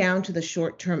go down to the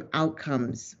short-term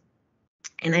outcomes.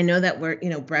 And I know that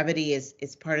brevity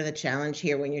is part of the challenge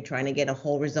here when you're trying to get a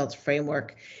whole results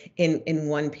framework in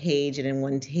one page and in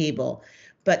one table.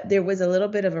 But there was a little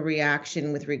bit of a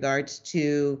reaction with regards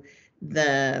to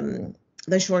the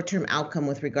short-term outcome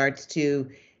with regards to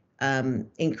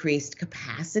increased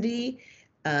capacity.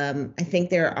 I think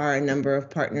there are a number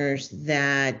of partners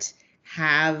that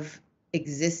have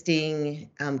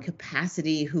existing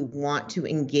capacity who want to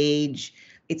engage.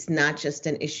 It's not just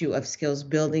an issue of skills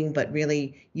building, but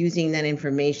really using that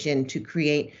information to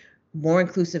create more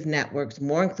inclusive networks,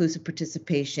 more inclusive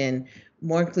participation,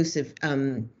 more inclusive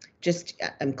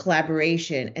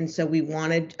collaboration. And so we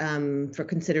wanted for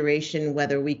consideration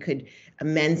whether we could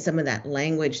amend some of that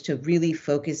language to really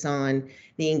focus on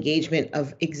the engagement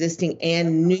of existing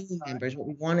and new members. What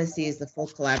we want to see is the full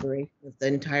collaboration with the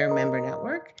entire member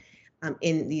network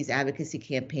in these advocacy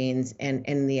campaigns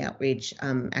and the outreach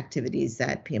activities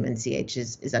that PMNCH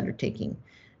is undertaking.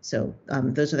 So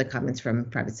those are the comments from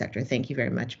private sector. Thank you very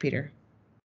much, Peter.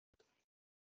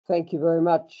 Thank you very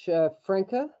much.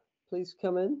 Franca, please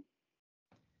come in.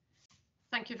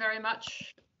 Thank you very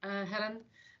much, Helen.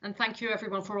 And thank you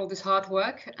everyone for all this hard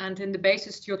work. And in the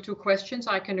basis to your two questions,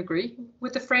 I can agree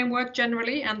with the framework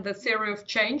generally and the theory of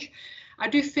change. I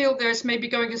do feel there's maybe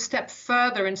going a step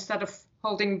further instead of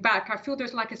holding back. I feel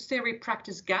there's like a theory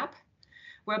practice gap,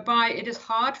 whereby it is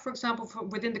hard, for example,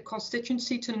 within the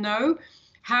constituency to know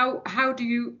how do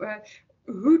you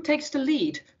who takes the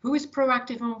lead, who is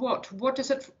proactive on what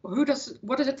does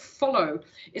it follow?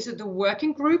 Is it the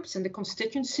working groups in the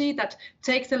constituency that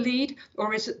take the lead,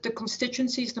 or is it the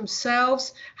constituencies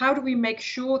themselves? How do we make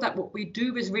sure that what we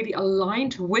do is really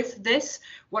aligned with this?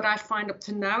 What I find up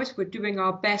to now is we're doing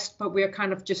our best, but we're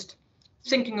kind of just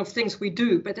thinking of things we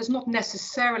do, but it's not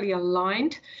necessarily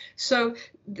aligned. So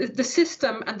the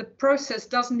system and the process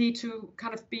does need to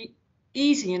kind of be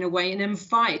easy in a way and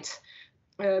invite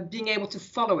being able to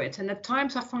follow it. And at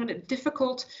times I find it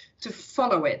difficult to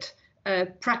follow it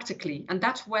practically, and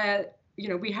that's where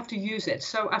we have to use it.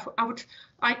 So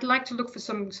I'd like to look for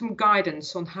some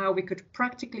guidance on how we could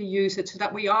practically use it so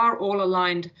that we are all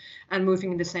aligned and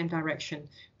moving in the same direction.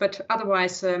 But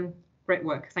otherwise, great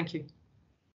work. Thank you.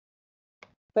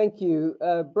 Thank you.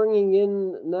 Bringing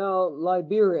in now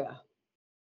Liberia.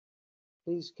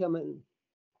 Please come in.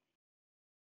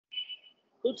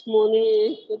 Good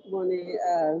morning,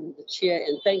 the chair,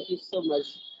 and thank you so much.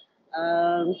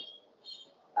 I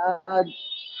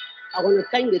want to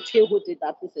thank the chair who did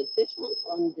that presentation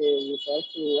on the research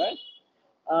framework.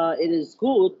 It is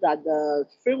good that the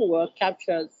framework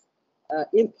captures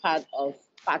impact of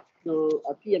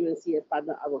PMNCH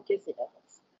partner advocacy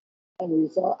efforts and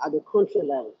result at the country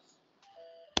levels,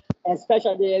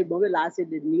 especially mobilizing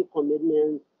the new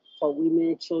commitment for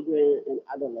women, children, and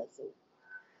adolescents.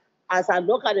 As I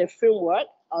look at the framework,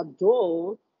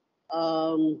 although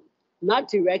not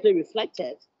directly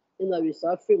reflected in the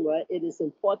research framework, it is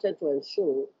important to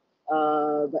ensure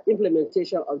the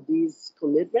implementation of these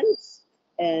commitments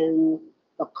and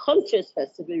the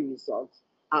country-specific results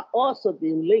are also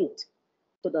being linked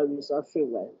to the research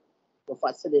framework to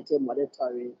facilitate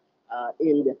monitoring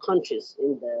in the countries,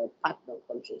 in the partner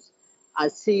countries. I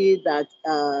see that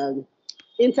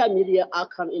intermediate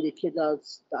outcome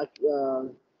indicators that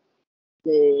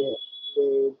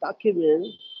the document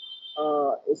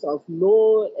is of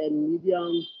low and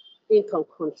medium income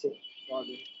country.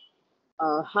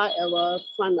 However,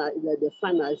 the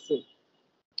financing.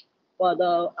 But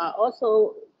I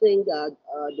also think that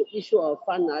the issue of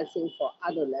financing for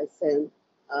adolescents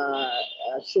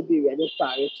should be really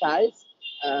prioritized.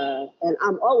 And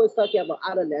I'm always talking about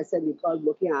adolescents because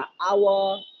looking at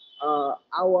our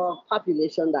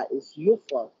population that is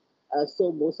youthful.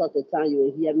 So most of the time you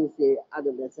will hear me say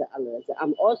adolescent.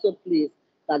 I'm also pleased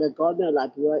that the government of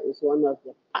Liberia is one of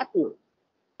the partners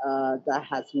that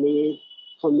has made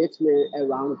commitment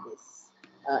around this,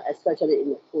 especially in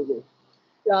the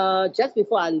COVID. Just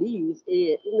before I leave,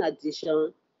 in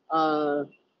addition to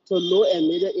low and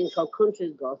middle income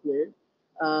countries government,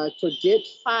 to date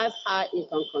 5 high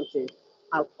income countries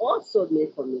have also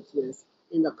made commitments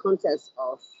in the context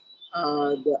of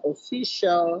the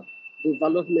official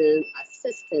development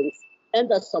assistance and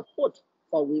the support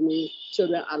for women,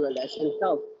 children, adolescent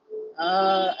health.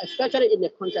 Especially in the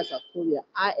context of COVID,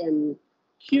 I am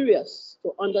curious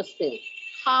to understand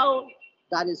how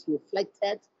that is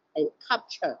reflected and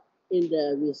captured in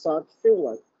the result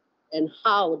framework and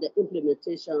how the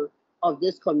implementation of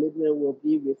this commitment will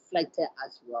be reflected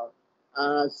as well.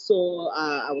 So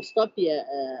I will stop here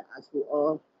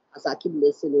as I keep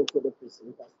listening to the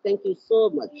presenters. Thank you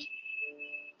so much.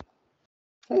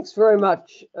 Thanks very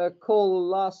much. Call the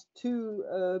last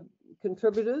 2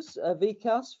 contributors,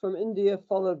 Vikas from India,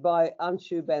 followed by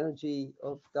Anshu Banerjee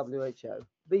of WHO.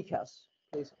 Vikas,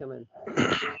 please come in.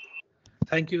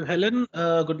 Thank you, Helen.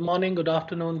 Good morning, good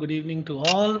afternoon, good evening to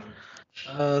all.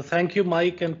 Thank you,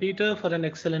 Mike and Peter, for an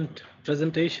excellent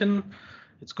presentation.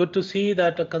 It's good to see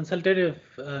that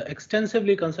a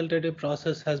extensively consultative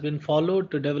process has been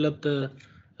followed to develop the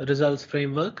results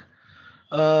framework.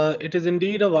 It is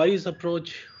indeed a wise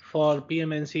approach for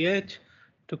PMNCH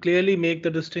to clearly make the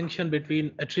distinction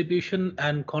between attribution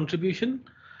and contribution.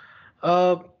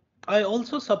 I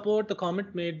also support the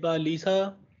comment made by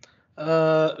Lisa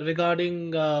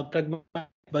regarding pragmatic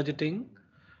budgeting,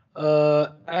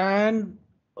 and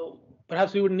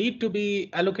perhaps we would need to be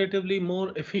allocatively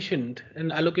more efficient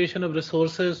in allocation of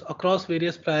resources across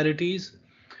various priorities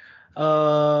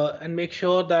and make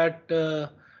sure that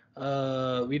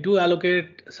we do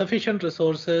allocate sufficient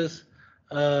resources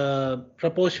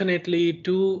proportionately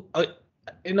to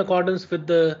in accordance with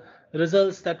the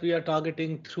results that we are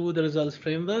targeting through the results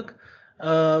framework.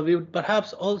 We would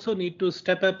perhaps also need to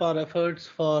step up our efforts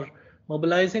for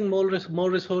mobilizing more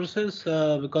resources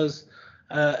because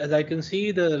as I can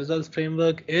see, the results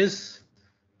framework is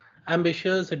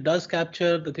ambitious. It does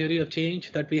capture the theory of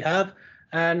change that we have,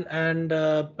 and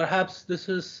perhaps this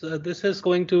is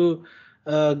going to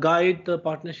guide the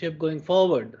partnership going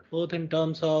forward, both in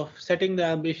terms of setting the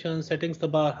ambition, setting the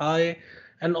bar high,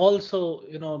 and also,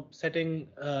 setting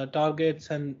targets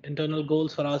and internal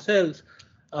goals for ourselves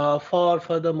for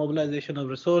further mobilization of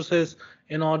resources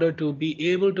in order to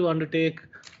be able to undertake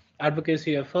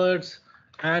advocacy efforts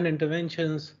and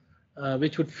interventions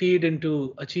which would feed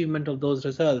into achievement of those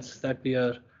results that we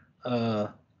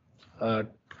are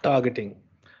targeting.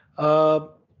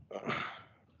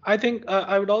 I think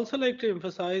I would also like to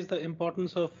emphasize the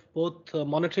importance of both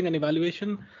monitoring and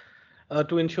evaluation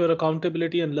to ensure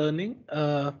accountability and learning.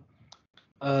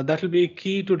 That will be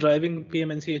key to driving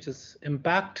PMNCH's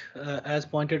impact, as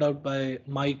pointed out by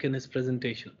Mike in his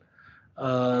presentation.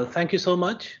 Thank you so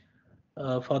much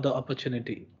for the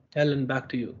opportunity. Helen, back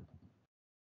to you.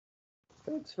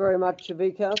 Thanks very much,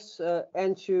 Vikas.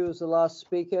 Anshu is the last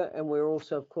speaker, and we're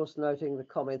also, of course, noting the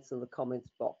comments in the comments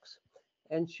box.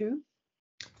 Anshu?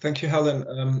 Thank you,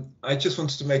 Helen. I just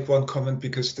wanted to make one comment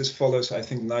because this follows, I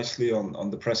think, nicely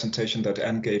on the presentation that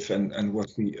Anne gave and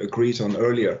what we agreed on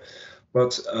earlier.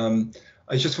 But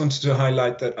I just wanted to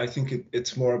highlight that I think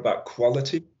it's more about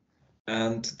quality,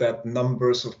 and that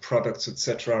numbers of products,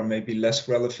 etc., are maybe less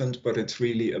relevant, but it's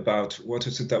really about what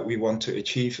is it that we want to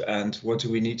achieve and what do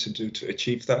we need to do to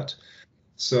achieve that.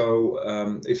 So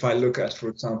if I look at, for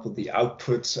example, the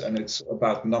outputs and it's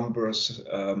about numbers,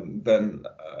 then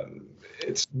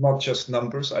it's not just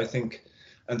numbers, I think.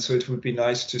 And so it would be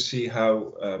nice to see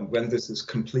how, when this is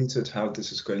completed, how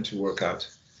this is going to work out.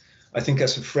 I think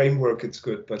as a framework, it's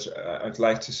good, but I'd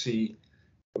like to see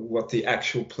what the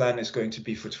actual plan is going to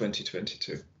be for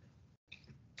 2022.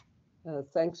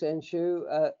 Thanks,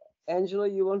 Anshu. Angela,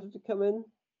 you wanted to come in?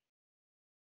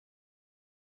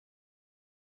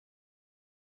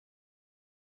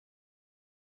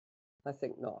 I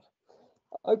think not.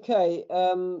 Okay,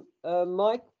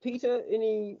 Mike, Peter,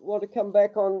 want to come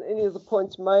back on any of the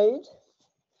points made?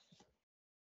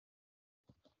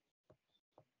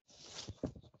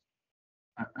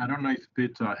 I don't know if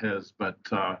Peter has, but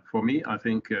for me, I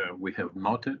think we have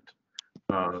noted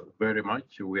very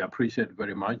much. We appreciate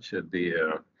very much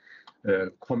the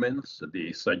comments,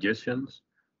 the suggestions,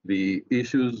 the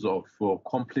issues of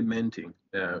complementing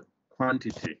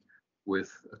quantity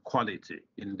with quality.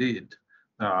 Indeed,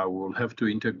 we'll have to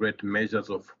integrate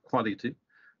measures of quality,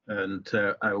 and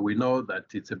we know that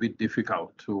it's a bit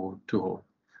difficult to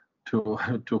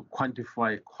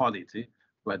quantify quality,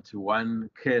 but one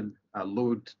can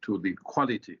allude to the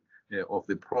quality of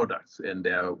the products, and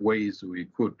there are ways we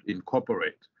could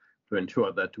incorporate to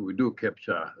ensure that we do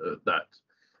capture that.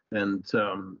 And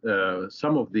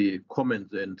some of the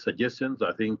comments and suggestions,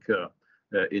 I think,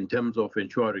 in terms of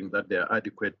ensuring that there are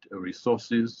adequate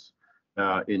resources,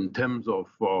 in terms of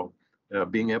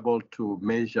being able to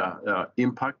measure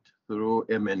impact through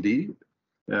M&E,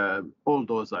 all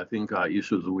those, I think, are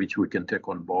issues which we can take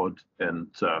on board and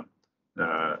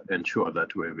ensure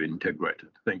that we've integrated.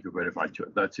 Thank you very much.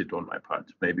 That's it on my part.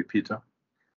 Maybe Peter?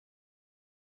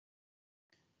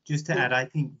 Just to add, I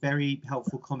think very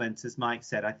helpful comments, as Mike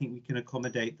said. I think we can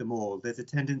accommodate them all. There's a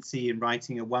tendency in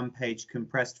writing a one-page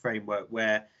compressed framework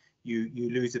where you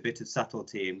lose a bit of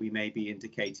subtlety, and we may be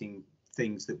indicating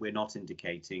things that we're not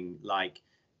indicating, like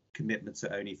commitments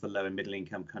are only for low and middle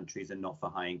income countries and not for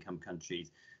high income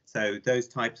countries. So those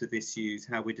types of issues,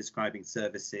 how we're describing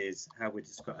services, how we're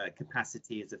describing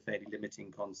capacity is a fairly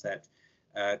limiting concept,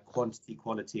 quantity,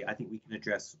 quality, I think we can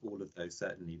address all of those,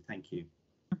 certainly. Thank you.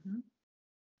 Mm-hmm.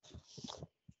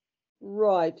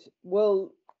 Right.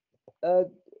 Well,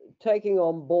 taking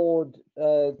on board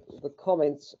the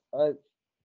comments,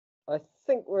 I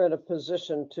think we're in a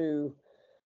position to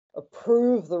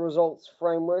approve the results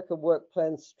framework and work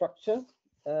plan structure,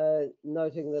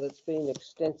 noting that it's been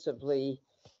extensively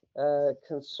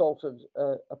consulted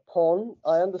upon.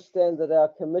 I understand that our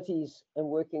committees and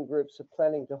working groups are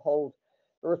planning to hold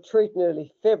a retreat in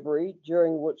early February,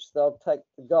 during which they'll take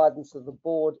the guidance of the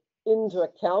board into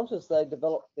account as they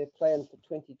develop their plan for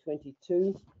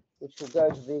 2022, which will go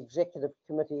to the executive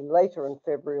committee later in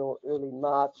February or early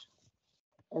March.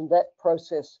 And that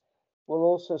process will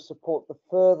also support the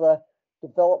further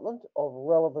development of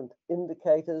relevant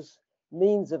indicators,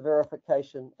 means of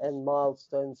verification, and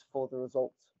milestones for the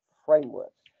results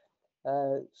framework.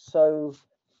 So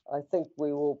I think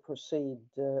we will proceed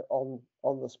on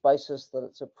this basis that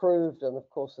it's approved, and of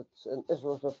course it's an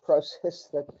iterative process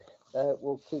that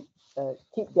will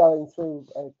keep going through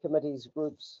committees,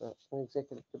 groups, and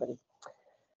executive committee.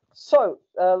 So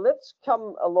let's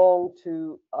come along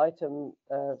to item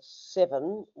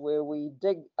 7, where we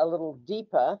dig a little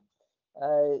deeper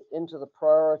into the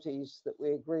priorities that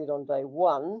we agreed on day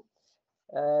 1.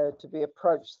 to be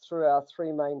approached through our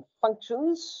three main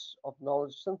functions of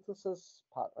knowledge synthesis,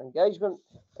 partner engagement,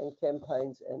 and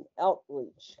campaigns and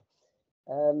outreach.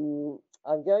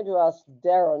 I'm going to ask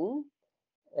Darren,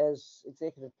 as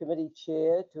Executive Committee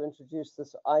Chair, to introduce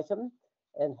this item,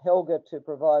 and Helga to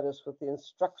provide us with the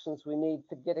instructions we need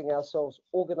for getting ourselves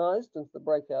organised into the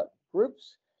breakout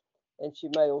groups. And she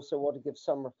may also want to give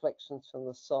some reflections from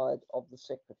the side of the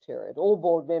Secretariat. All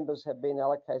board members have been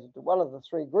allocated to one of the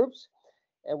three groups,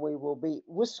 and we will be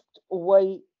whisked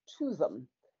away to them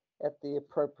at the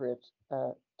appropriate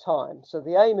time. So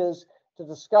the aim is to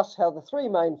discuss how the three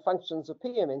main functions of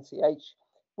PMNCH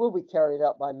will be carried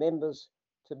out by members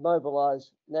to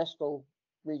mobilise national,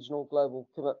 regional, global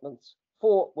commitments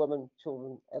for women,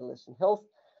 children, adolescent health,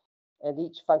 and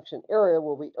each function area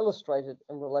will be illustrated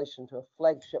in relation to a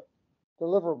flagship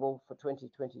deliverable for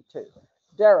 2022.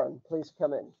 Darren, please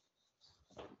come in.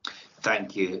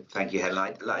 Thank you,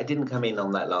 Helen. I didn't come in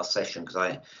on that last session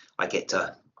because I get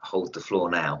to hold the floor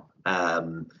now,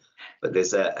 but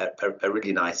there's a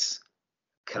really nice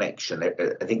connection.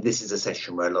 I think this is a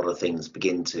session where a lot of things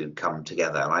begin to come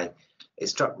together, and it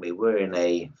struck me we're in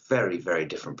a very, very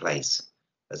different place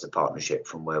as a partnership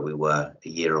from where we were a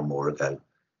year or more ago.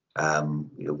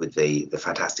 With the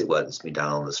fantastic work that's been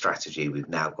done on the strategy, we've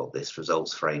now got this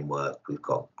results framework. We've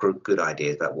got good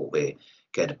ideas about what we're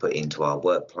going to put into our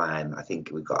work plan. I think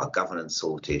we've got our governance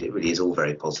sorted. It really is all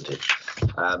very positive.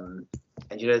 And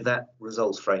that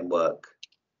results framework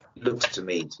looks to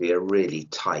me to be a really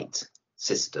tight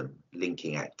system,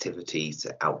 linking activities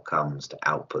to outcomes, to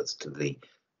outputs,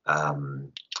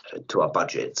 to our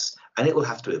budgets, and it will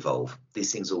have to evolve.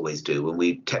 These things always do. When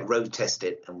we road test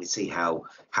it and we see how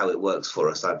it works for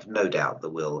us, I've no doubt that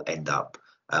we'll end up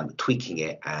tweaking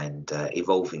it and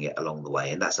evolving it along the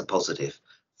way, and that's a positive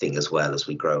thing as well as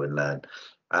we grow and learn.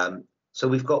 So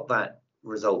we've got that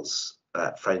results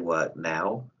framework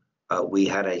now. We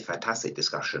had a fantastic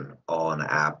discussion on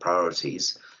our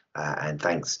priorities, and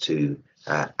thanks to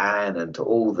Anne and to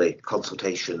all the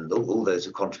consultation, all those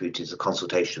who contributed to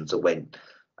consultations that went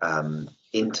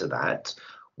into that.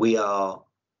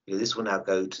 This will now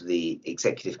go to the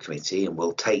executive committee, and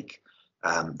we'll take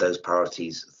those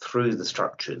priorities through the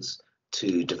structures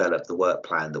to develop the work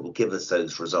plan that will give us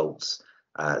those results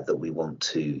that we want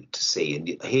to see. And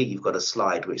here you've got a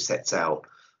slide which sets out, I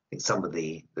think, some of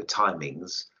the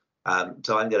timings.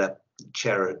 So I'm going to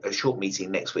chair a short meeting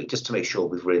next week just to make sure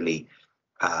we've really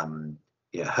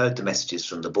heard the messages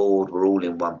from the board. We're all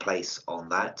in one place on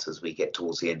that as we get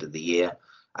towards the end of the year,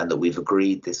 and that we've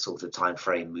agreed this sort of time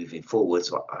frame moving forward.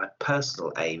 So our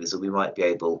personal aim is that we might be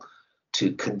able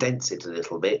to condense it a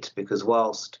little bit, because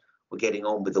whilst we're getting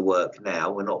on with the work now,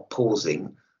 we're not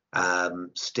pausing.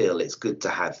 Still, it's good to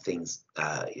have things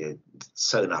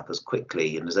sewn up as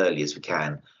quickly and as early as we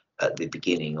can at the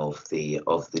beginning of the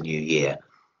new year.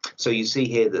 So you see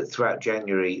here that throughout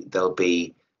January there'll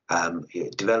be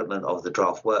development of the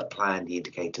draft work plan, the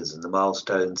indicators and the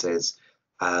milestones. There's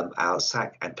our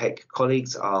SAC and PEC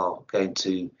colleagues are going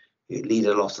to lead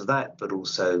a lot of that, but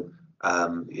also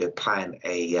plan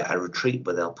a retreat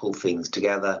where they'll pull things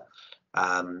together.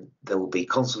 There will be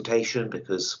consultation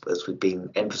because, as we've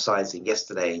been emphasising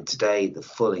yesterday and today, the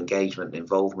full engagement,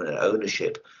 involvement and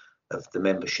ownership of the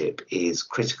membership is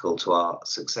critical to our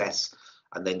success.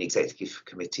 And then the executive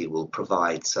committee will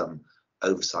provide some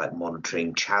oversight,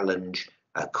 monitoring, challenge,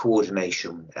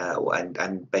 coordination,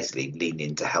 and basically lean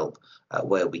in to help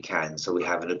where we can. So we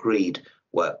have an agreed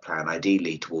work plan,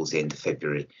 ideally towards the end of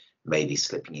February, maybe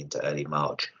slipping into early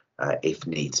March if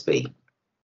needs be.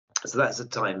 So that's a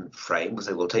time frame.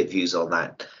 So we'll take views on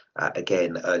that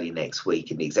again early next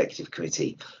week in the executive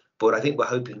committee. But what I think we're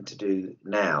hoping to do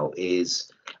now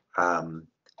is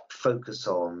focus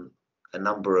on a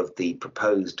number of the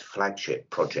proposed flagship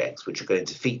projects which are going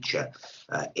to feature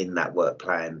in that work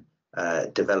plan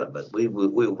development.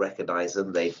 We'll recognise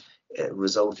them. They've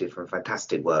resulted from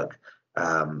fantastic work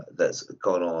that's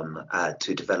gone on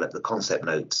to develop the concept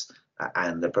notes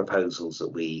and the proposals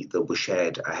that were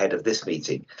shared ahead of this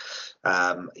meeting.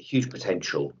 Huge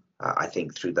potential, I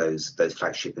think, through those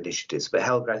flagship initiatives. But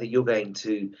Helga, I think you're going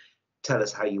to tell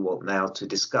us how you want now to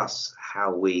discuss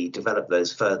how we develop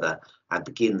those further and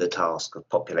begin the task of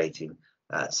populating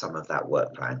some of that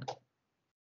work plan.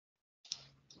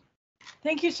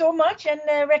 Thank you so much. And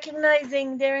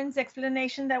recognizing Darren's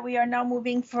explanation that we are now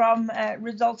moving from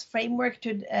results framework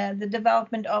to the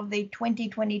development of the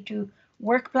 2022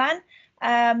 work plan.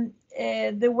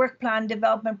 The work plan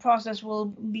development process will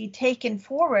be taken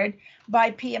forward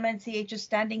by PMNCH's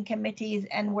standing committees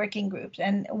and working groups,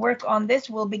 and work on this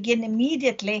will begin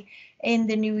immediately in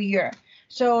the new year.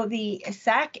 So the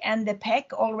SAC and the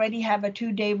PEC already have a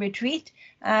 2-day retreat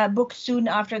booked soon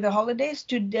after the holidays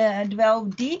to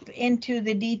delve deep into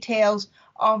the details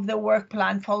of the work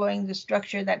plan following the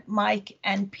structure that Mike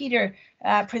and Peter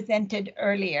presented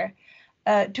earlier.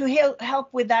 To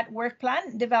help with that work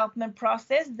plan development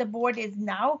process, the board is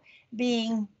now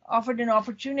being offered an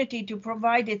opportunity to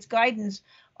provide its guidance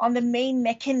on the main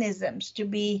mechanisms to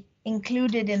be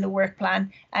included in the work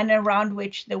plan and around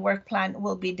which the work plan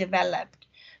will be developed.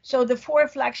 So the 4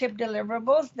 flagship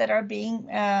deliverables that are being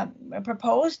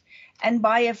proposed, and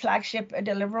by a flagship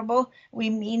deliverable,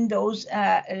 we mean those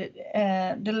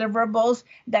deliverables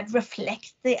that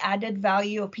reflect the added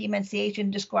value of PMNCH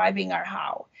in describing our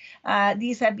how.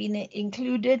 These have been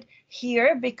included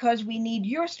here because we need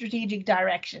your strategic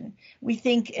direction. We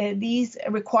think these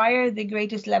require the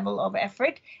greatest level of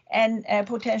effort and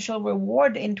potential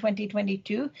reward in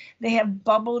 2022. They have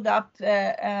bubbled up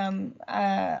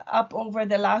over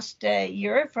the last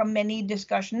year from many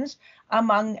discussions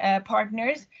among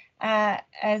partners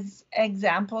as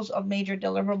examples of major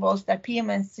deliverables that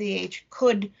PMNCH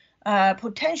could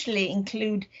potentially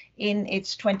include in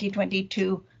its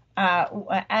 2022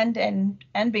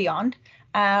 and beyond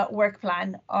work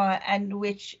plan, and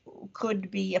which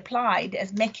could be applied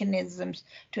as mechanisms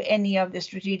to any of the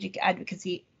strategic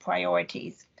advocacy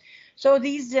priorities. So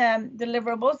these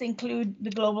deliverables include the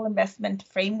Global Investment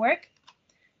Framework,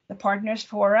 the Partners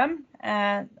Forum,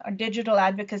 our Digital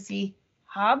Advocacy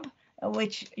Hub,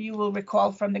 which you will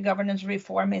recall from the governance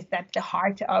reform is at the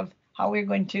heart of how we're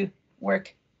going to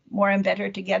work more and better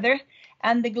together,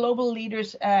 and the Global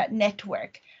Leaders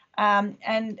Network.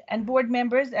 And board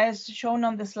members, as shown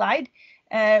on the slide,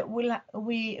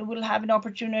 we will have an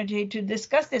opportunity to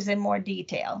discuss this in more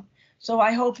detail. So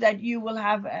I hope that you will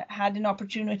have had an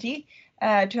opportunity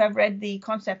to have read the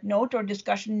concept note or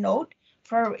discussion note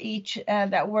for each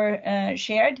that were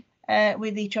shared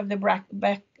with each of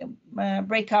the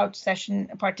breakout session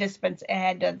participants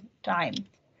ahead of time.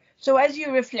 So as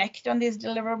you reflect on these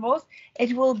deliverables,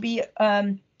 it will be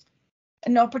an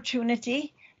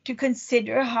opportunity to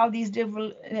consider how these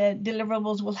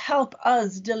deliverables will help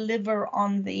us deliver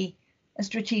on the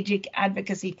strategic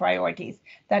advocacy priorities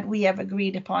that we have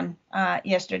agreed upon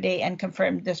yesterday and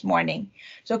confirmed this morning.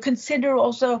 So consider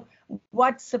also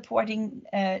what supporting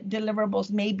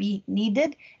deliverables may be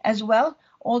needed as well.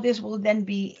 All this will then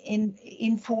be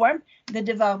inform the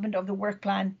development of the work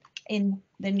plan in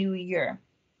the new year.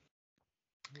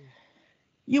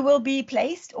 You will be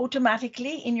placed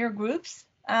automatically in your groups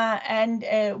and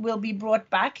will be brought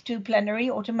back to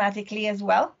plenary automatically as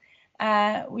well.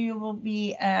 We will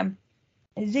be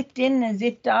zipped in and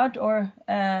zipped out, or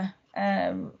as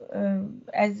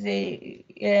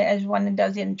one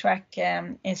does in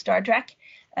Star Trek.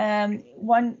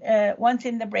 Once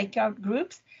in the breakout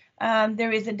groups,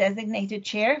 there is a designated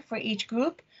chair for each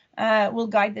group. Will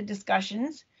guide the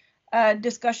discussions.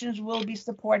 Discussions will be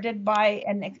supported by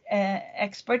an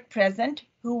expert present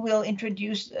who will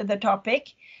introduce the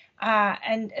topic.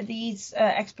 And these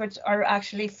experts are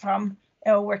actually from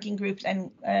working groups and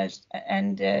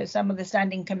some of the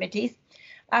standing committees,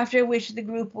 after which the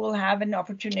group will have an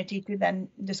opportunity to then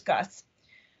discuss.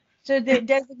 So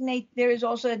there is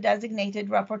also a designated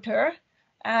rapporteur,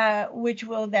 which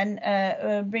will then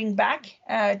bring back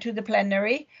to the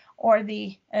plenary, or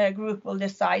the group will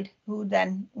decide who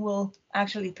then will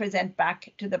actually present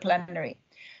back to the plenary.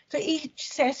 So each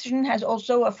session has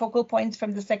also a focal points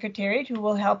from the Secretariat who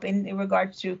will help in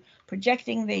regards to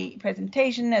projecting the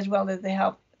presentation, as well as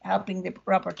helping the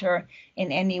rapporteur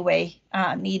in any way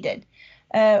needed.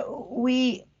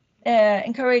 We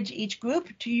encourage each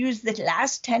group to use the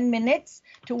last 10 minutes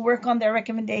to work on their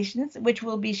recommendations, which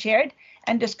will be shared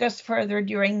and discussed further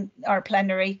during our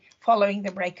plenary following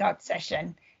the breakout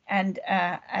session and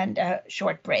a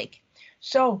short break.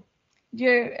 So,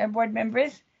 dear board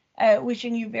members,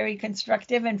 wishing you very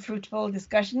constructive and fruitful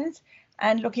discussions,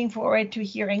 and looking forward to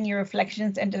hearing your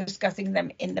reflections and discussing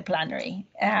them in the plenary.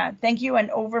 Thank you, and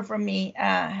over from me,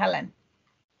 Helen.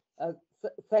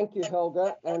 Thank you,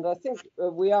 Helga. And I think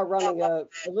we are running a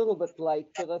little bit late,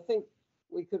 but I think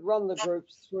we could run the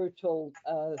groups through till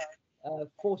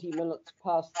 40 minutes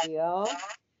past the hour,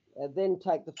 then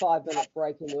take the 5-minute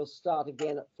break, and we'll start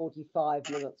again at 45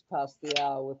 minutes past the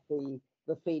hour with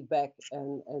the feedback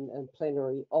and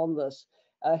plenary on this.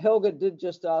 Helga did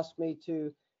just ask me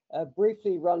to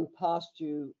briefly run past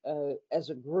you as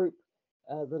a group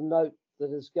the note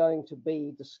that is going to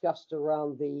be discussed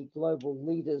around the Global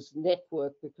Leaders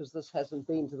Network, because this hasn't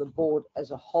been to the board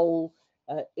as a whole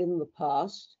in the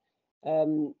past.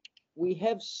 We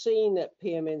have seen at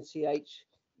PMNCH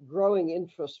growing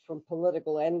interest from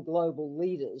political and global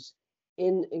leaders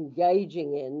in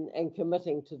engaging in and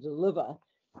committing to deliver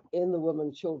in the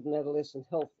women, children, adolescent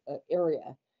health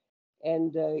area.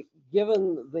 And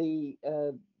given the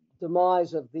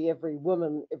demise of the Every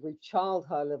Woman, Every Child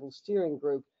high-level steering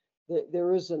group,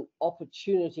 there is an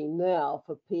opportunity now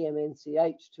for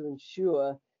PMNCH to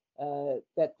ensure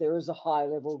that there is a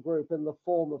high-level group in the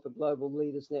form of a global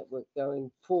leaders network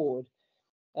going forward.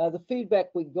 The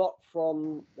feedback we got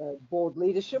from board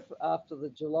leadership after the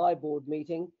July board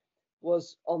meeting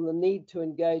was on the need to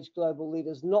engage global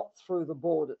leaders, not through the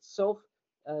board itself,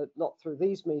 not through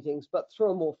these meetings, but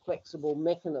through a more flexible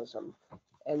mechanism.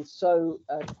 And so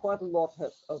quite a lot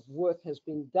of work has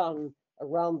been done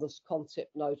around this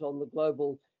concept note on the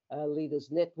Global Leaders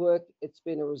Network. It's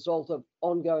been a result of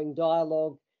ongoing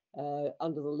dialogue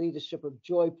under the leadership of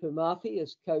Joy Pumafi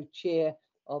as co-chair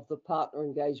of the Partner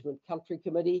Engagement Country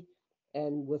Committee,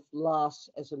 and with Lars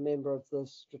as a member of the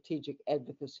Strategic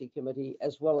Advocacy Committee,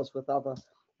 as well as with other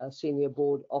senior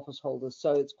board office holders.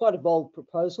 So it's quite a bold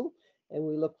proposal, and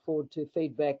we look forward to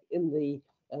feedback in the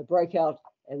breakout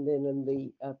and then in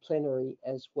the plenary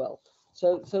as well.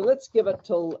 So let's give it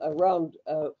till around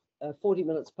 40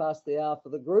 minutes past the hour for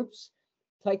the groups.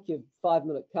 Take your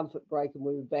 5-minute comfort break, and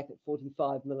we'll be back at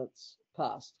 45 minutes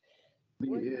past.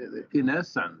 In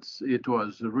essence, it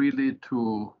was really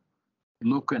to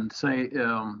look and say,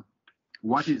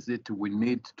 what is it we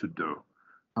need to do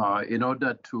in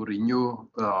order to renew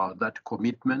that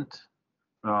commitment,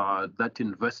 that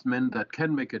investment that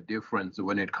can make a difference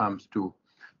when it comes to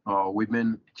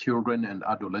women, children, and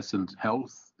adolescent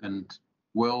health and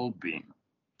well-being.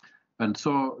 And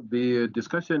so the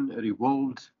discussion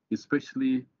revolved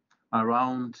especially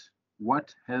around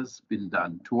what has been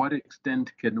done. To what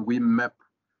extent can we map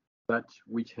that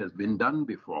which has been done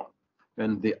before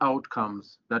and the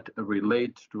outcomes that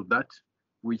relate to that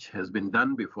which has been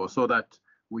done before, so that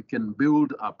we can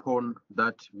build upon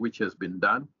that which has been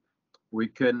done. We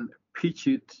can pitch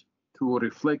it to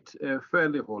reflect a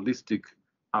fairly holistic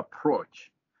approach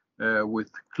with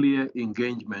clear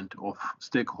engagement of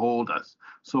stakeholders.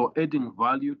 So adding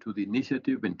value to the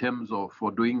initiative in terms of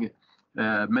doing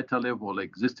meta-level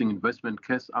existing investment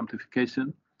case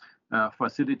amplification,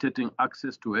 facilitating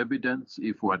access to evidence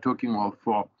if we're talking of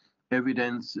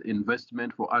evidence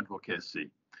investment for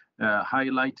advocacy,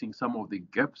 highlighting some of the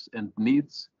gaps and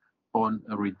needs on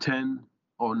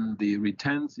the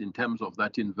returns in terms of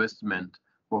that investment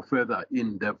for further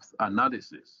in-depth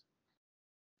analysis.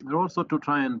 And also to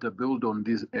try and build on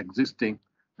these existing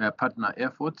partner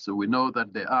efforts. So we know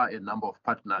that there are a number of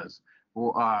partners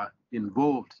who are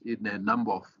involved in a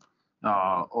number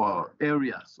of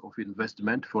areas of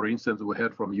investment. For instance, we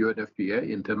heard from UNFPA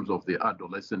in terms of the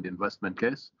adolescent investment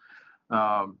case.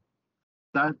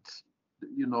 That,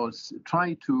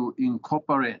 try to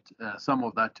incorporate some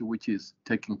of that which is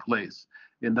taking place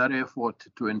in that effort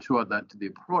to ensure that the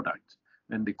product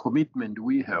and the commitment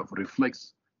we have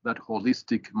reflects that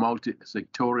holistic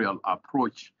multi-sectorial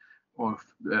approach of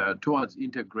towards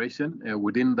integration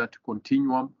within that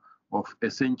continuum of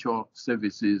essential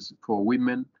services for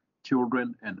women,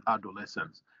 children, and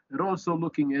adolescents. And also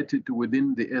looking at it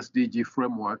within the SDG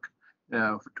framework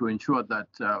to ensure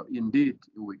that indeed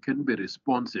we can be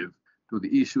responsive to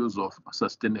the issues of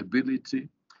sustainability,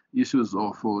 issues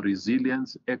of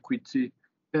resilience, equity,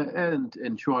 and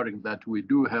ensuring that we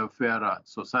do have fairer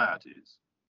societies.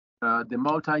 The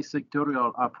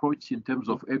multi-sectorial approach in terms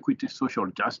of equity, social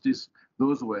justice,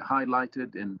 those were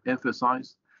highlighted and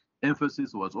emphasized.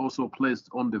 Emphasis was also placed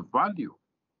on the value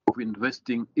of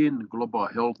investing in global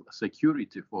health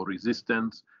security for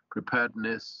resistance,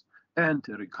 preparedness, and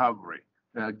recovery,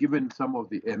 given some of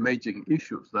the emerging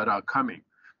issues that are coming.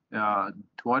 To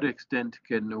what extent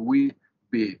can we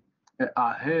be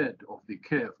ahead of the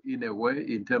curve in a way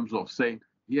in terms of saying,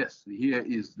 yes, here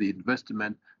is the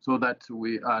investment, so that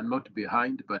we are not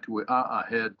behind, but we are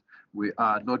ahead. We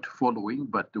are not following,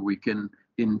 but we can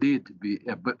indeed be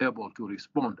able to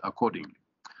respond accordingly.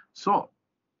 So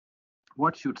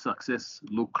what should success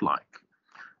look like?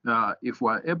 If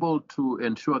we're able to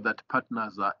ensure that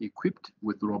partners are equipped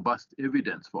with robust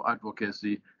evidence for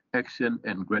advocacy, action,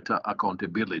 and greater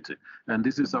accountability. And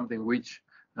this is something which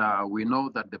we know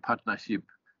that the partnership,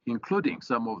 including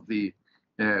some of the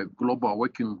global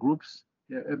working groups,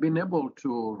 have been able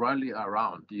to rally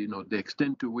around, the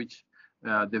extent to which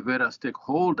the various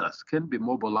stakeholders can be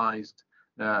mobilized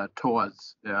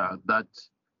towards that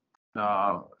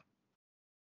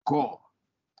goal.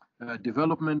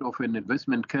 Development of an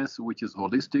investment case which is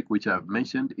holistic, which I've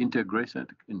mentioned,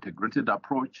 integrated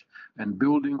approach, and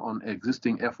building on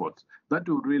existing efforts. That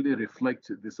will really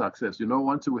reflect the success.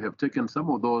 Once we have taken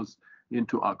some of those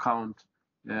into account,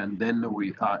 and then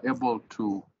we are able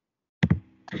to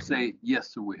say,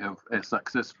 yes, we have a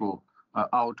successful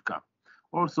outcome.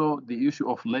 Also, the issue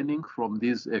of learning from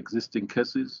these existing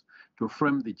cases to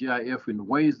frame the GIF in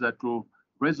ways that will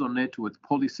resonate with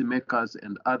policymakers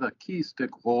and other key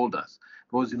stakeholders.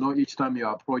 Because, each time you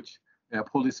approach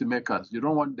policymakers, you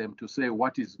don't want them to say,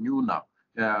 what is new now?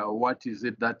 What is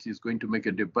it that is going to make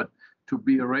a difference? But to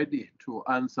be ready to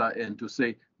answer and to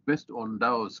say, based on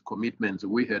those commitments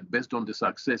we had, based on the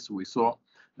success we saw,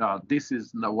 this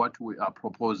is now what we are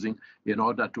proposing in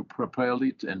order to propel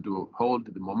it and to hold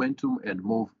the momentum and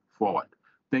move forward.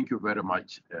 Thank you very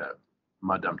much,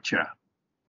 Madam Chair.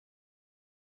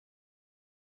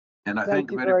 And I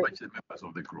thank very much the members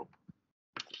of the group.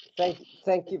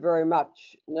 Thank you very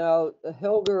much. Now,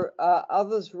 Helga, are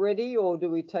others ready, or do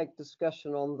we take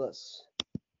discussion on this?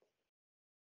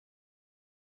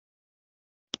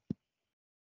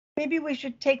 Maybe we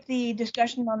should take the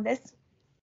discussion on this.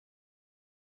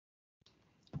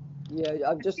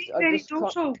 Yeah,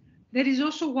 there is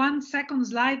also 1 second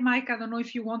slide, Mike. I don't know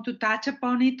if you want to touch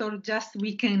upon it or just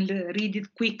we can read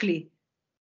it quickly.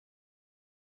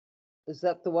 Is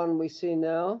that the one we see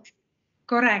now?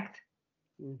 Correct.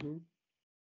 Mm-hmm.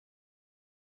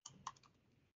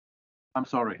 I'm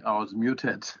sorry, I was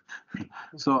muted.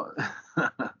 So,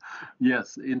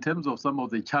 yes, in terms of some of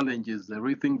the challenges,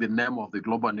 rethink the name of the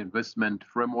Global Investment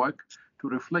Framework to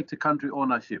reflect country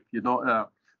ownership.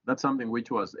 That's something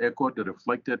which was echoed,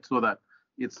 reflected, so that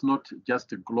it's not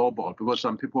just global, because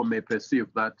some people may perceive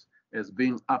that as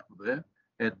being up there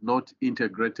and not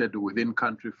integrated within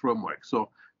country framework.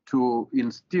 So to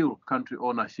instill country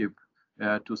ownership,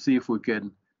 to see if we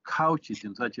can couch it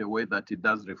in such a way that it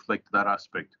does reflect that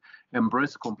aspect.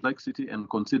 Embrace complexity and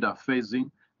consider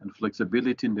phasing and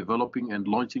flexibility in developing and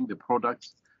launching the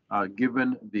products,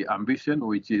 given the ambition,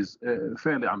 which is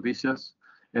fairly ambitious,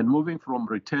 and moving from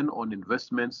return on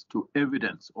investments to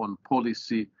evidence on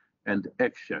policy and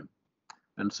action.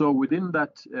 And so within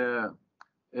that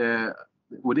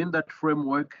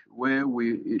framework, where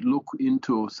we look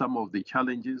into some of the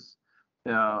challenges,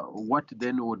 what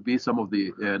then would be some of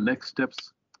the next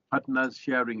steps? Partners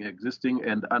sharing existing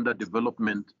and under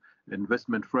development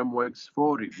investment frameworks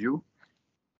for review.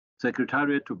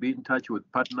 Secretariat to be in touch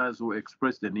with partners who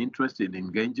expressed an interest in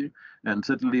engaging, and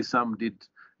certainly some did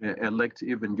elect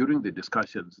even during the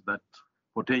discussions that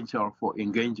potential for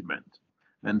engagement.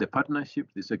 And the partnership,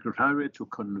 the Secretariat to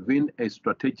convene a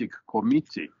strategic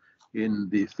committee in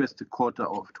the first quarter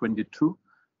of 22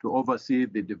 to oversee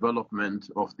the development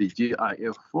of the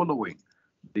GIF following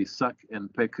the SAC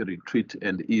and PEC retreat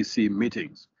and EC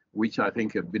meetings, which I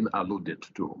think have been alluded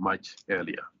to much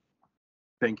earlier.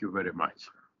 Thank you very much.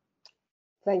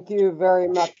 Thank you very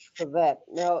much for that.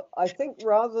 Now, I think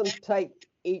rather than take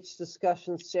each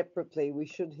discussion separately, we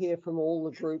should hear from all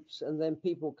the groups, and then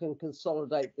people can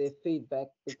consolidate their feedback,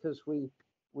 because we're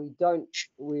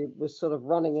sort of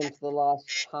running into the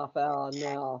last half hour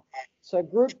now. So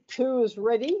group 2 is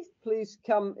ready. Please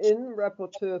come in,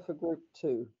 rapporteur for group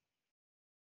 2.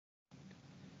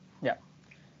 Yeah,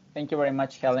 thank you very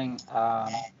much, Helen.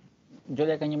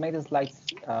 Julia, can you make the slides?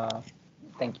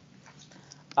 Thank you.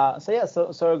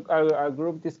 So our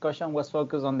group discussion was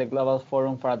focused on the Global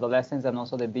Forum for Adolescents and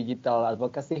also the digital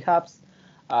advocacy hubs.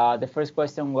 The first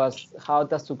question was how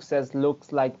the success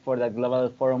looks like for the Global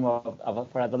Forum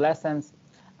for Adolescents.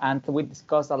 And we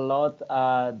discussed a lot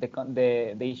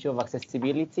the issue of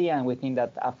accessibility, and we think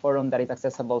that a forum that is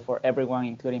accessible for everyone,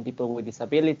 including people with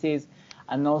disabilities,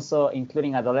 and also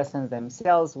including adolescents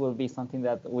themselves, will be something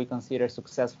that we consider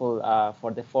successful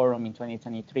for the forum in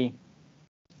 2023.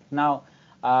 Now,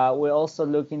 we're also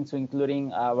looking to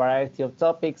including a variety of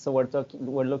topics. So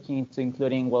we're looking into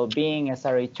including well-being,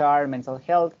 SRHR, mental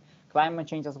health, climate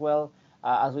change as well,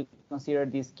 as we consider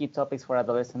these key topics for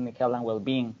adolescent health and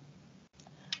well-being.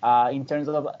 In terms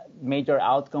of major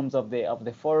outcomes of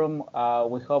the forum,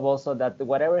 we hope also that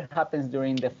whatever happens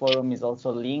during the forum is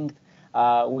also linked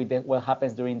with what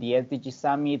happens during the SDG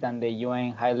summit and the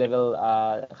UN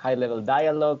high-level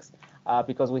dialogues,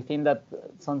 because we think that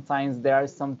sometimes there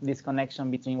is some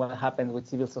disconnection between what happens with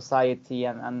civil society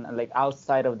and like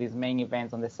outside of these main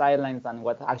events on the sidelines and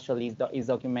what actually is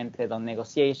documented on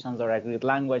negotiations or agreed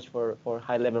language for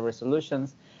high-level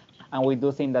resolutions. And we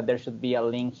do think that there should be a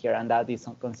link here, and that is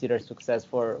considered success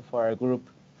for our group.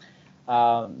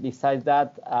 Besides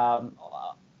that,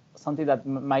 something that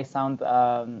might sound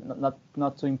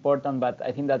not too important, but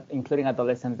I think that including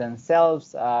adolescents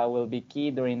themselves will be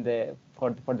key during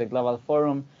for the Global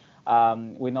Forum.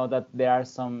 We know that there are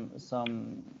some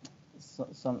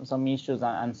issues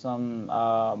and some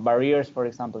barriers, for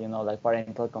example, like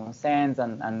parental consent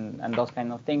and those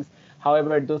kind of things.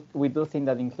 However, we do think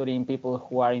that including people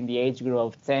who are in the age group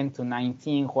of 10 to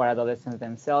 19, who are adolescents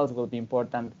themselves, will be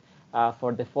important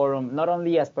for the forum, not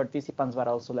only as participants, but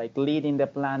also like leading the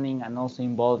planning and also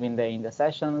involving in the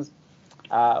sessions,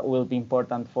 will be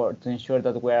important to ensure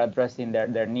that we're addressing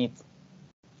their needs.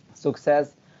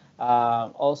 Success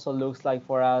also looks like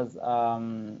for us,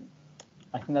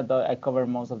 I think that I covered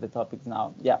most of the topics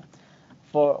now. Yeah.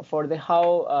 For the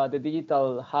how the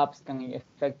digital hubs can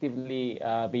effectively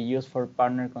be used for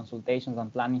partner consultations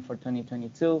and planning for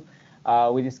 2022,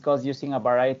 we discussed using a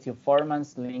variety of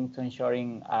formats linked to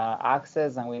ensuring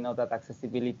access, and we know that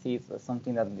accessibility is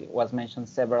something that was mentioned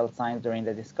several times during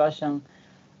the discussion.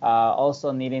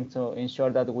 Also needing to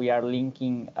ensure that we are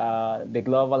linking the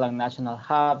global and national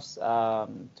hubs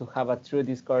to have a true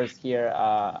discourse here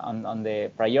on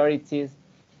the priorities,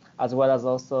 as well as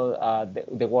also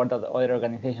the work that other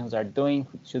organizations are doing,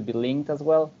 which should be linked as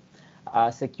well.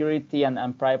 Security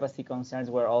and privacy concerns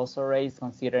were also raised,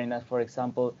 considering that, for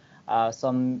example,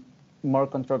 some more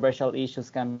controversial issues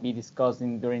can be discussed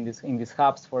in these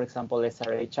hubs. For example,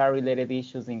 SRHR-related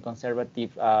issues in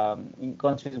conservative in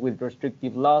countries with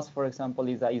restrictive laws, for example,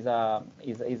 is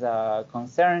a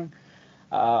concern.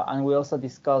 And we also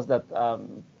discussed that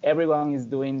everyone is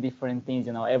doing different things.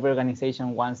 You know, every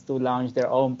organization wants to launch their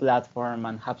own platform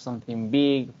and have something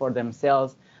big for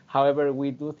themselves. However,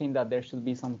 we do think that there should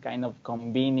be some kind of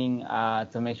convening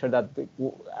to make sure that,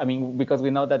 I mean, because we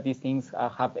know that these things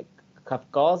have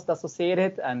costs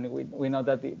associated, and we know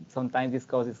that sometimes this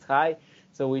cost is high.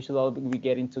 So we should all be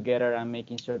getting together and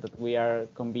making sure that we are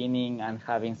convening and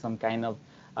having some kind of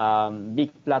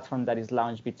big platform that is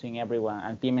launched between everyone,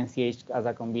 and PMNCH as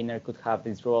a convener could have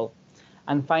this role.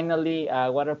 And finally,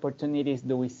 what opportunities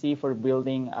do we see for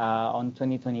building on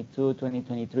 2022,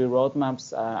 2023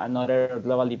 roadmaps and other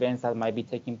global events that might be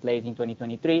taking place in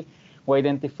 2023? We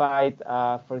identified,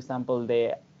 for example,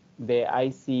 the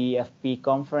ICFP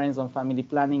conference on family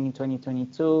planning in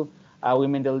 2022,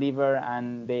 Women Deliver,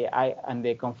 and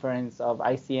the conference of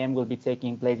ICM will be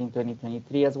taking place in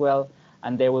 2023 as well.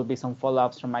 And there will be some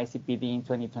follow-ups from ICPD in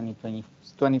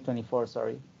 2024,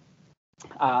 sorry.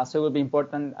 So it will be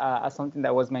important, as something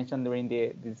that was mentioned during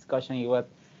the discussion, it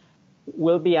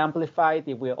will be amplified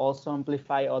if we also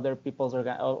amplify other people's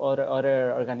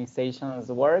other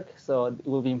organizations' work. So it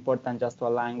will be important just to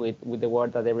align with the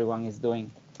work that everyone is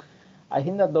doing. I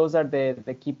think that those are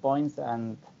the key points,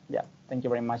 and yeah, thank you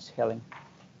very much, Helen.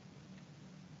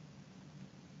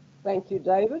 Thank you,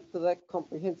 David, for that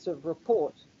comprehensive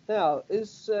report. Now,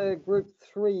 is Group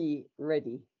 3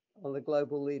 ready on the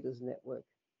Global Leaders Network?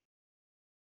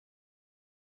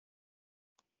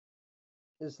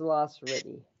 Is Lars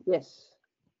ready? Yes.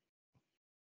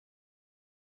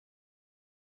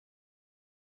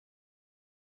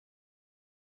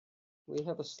 We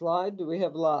have a slide. Do we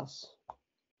have Lars?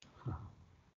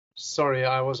 Sorry,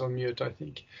 I was on mute, I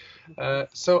think.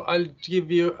 So I'll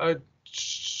give you a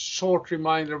short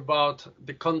reminder about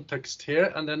the context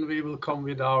here, and then we will come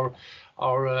with our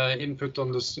input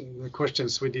on the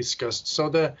questions we discussed. So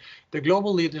the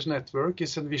Global Leaders Network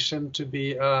is envisioned to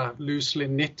be a loosely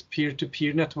knit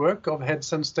peer-to-peer network of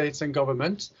heads and states and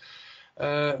governments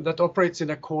that operates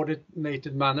in a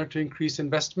coordinated manner to increase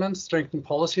investment, strengthen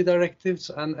policy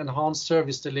directives, and enhance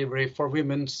service delivery for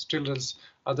women's, children's,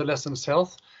 adolescents'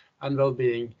 health and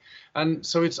well-being. And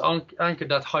so it's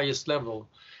anchored at highest level.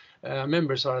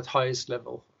 Members are at highest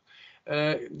level.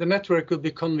 The network will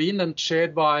be convened and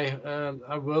chaired by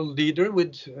a world leader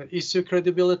with issue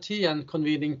credibility and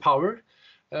convening power.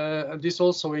 This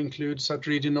also includes at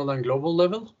regional and global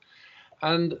level.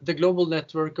 And the global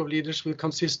network of leaders will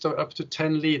consist of up to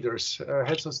 10 leaders,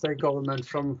 heads of state government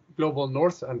from global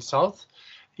north and south,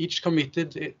 each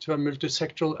committed to a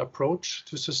multi-sectoral approach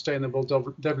to sustainable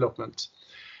development.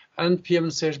 And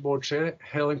PMNCH board chair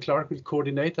Helen Clark will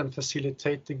coordinate and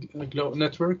facilitate the global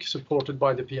network supported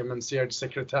by the PMNCH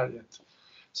secretariat.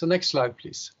 So next slide,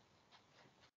 please.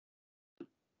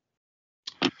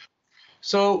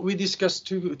 So we discussed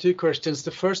two questions. The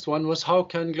first one was, how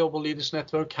can Global Leaders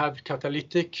Network have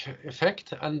catalytic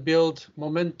effect and build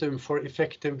momentum for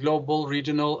effective global,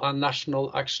 regional and national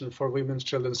action for women's,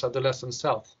 children's, adolescents'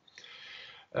 health?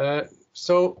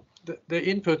 So the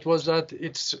input was that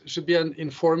it should be an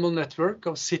informal network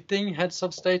of sitting heads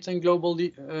of states and global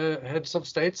heads of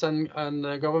states and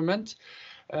government.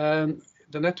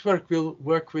 The network will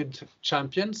work with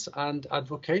champions and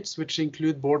advocates, which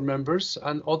include board members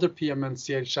and other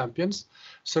PMNCH champions,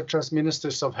 such as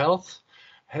ministers of health,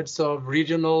 heads of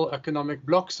regional economic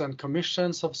blocks and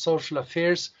commissions of social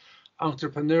affairs,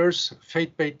 entrepreneurs,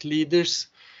 faith-based leaders,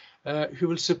 who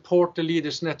will support the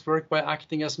Leaders Network by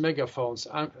acting as megaphones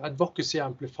and advocacy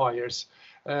amplifiers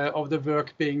of the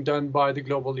work being done by the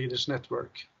Global Leaders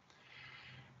Network.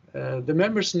 The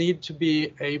members need to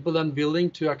be able and willing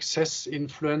to access,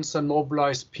 influence and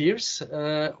mobilize peers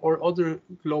or other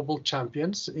global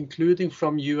champions, including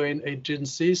from UN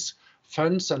agencies,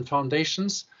 funds and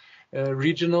foundations,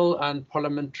 regional and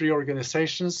parliamentary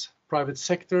organizations, private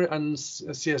sector and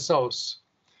CSOs.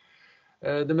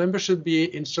 The members should be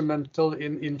instrumental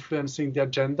in influencing the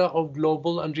agenda of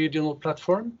global and regional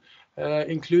platform,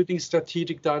 including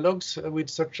strategic dialogues with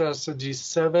such as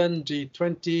G7,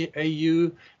 G20,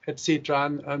 AU,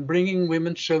 etc., and bringing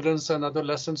women, children and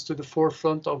adolescents to the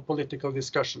forefront of political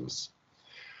discussions.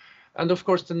 And of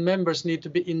course, the members need to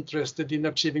be interested in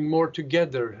achieving more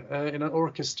together in an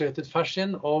orchestrated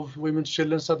fashion of women's,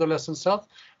 children's, adolescents' health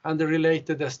and the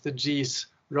related SDGs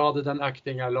rather than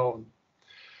acting alone.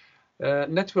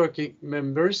 Networking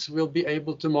members will be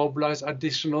able to mobilize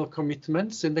additional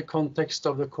commitments in the context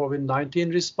of the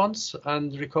COVID-19 response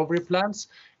and recovery plans,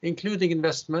 including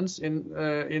investments in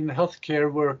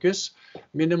healthcare workers,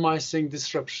 minimizing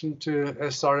disruption to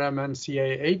SRM and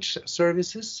CAH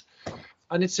services.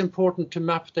 And it's important to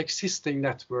map the existing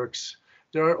networks.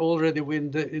 There are already in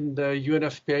the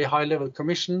UNFPA High-Level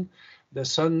Commission, the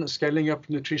Sun Scaling Up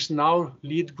Nutrition Now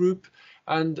lead group,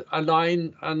 and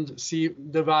align and see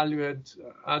the value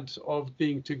add of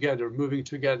being together, moving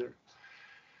together.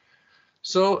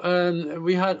 So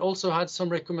we had also had some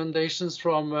recommendations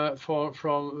from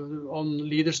on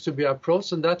leaders to be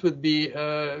approached, and that would be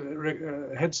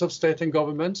heads of state and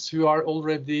governments who are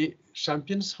already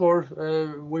champions for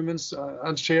women's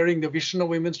and sharing the vision of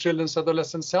women's, children's,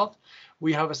 adolescents' health.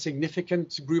 We have a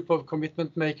significant group of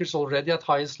commitment makers already at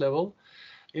highest level,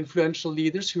 influential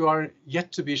leaders who are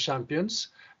yet to be champions,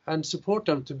 and support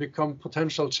them to become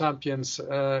potential champions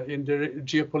in the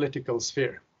geopolitical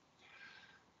sphere.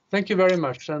 Thank you very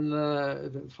much, and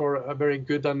for a very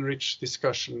good and rich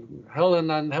discussion. Helen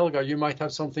and Helga, you might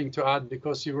have something to add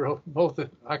because you were both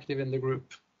active in the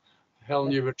group.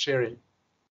 Helen, you were chairing.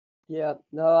 Yeah,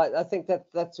 no, I think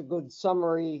that's a good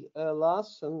summary,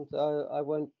 Lars, and I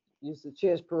won't use the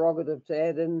chair's prerogative to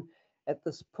add in at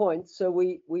this point. So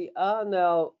we are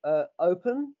now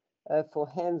open for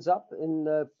hands up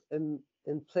in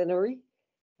plenary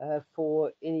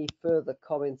for any further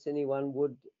comments anyone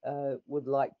would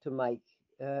like to make.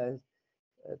 Of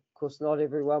course, not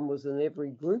everyone was in every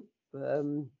group,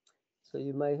 so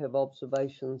you may have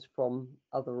observations from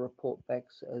other report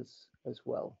backs as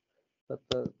well. But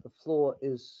the floor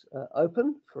is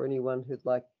open for anyone who'd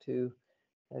like to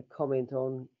comment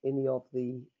on any of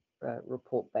the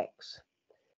report backs.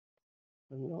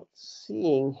 I'm not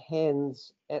seeing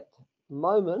hands at the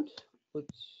moment, which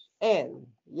Anne,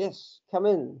 yes, come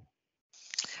in.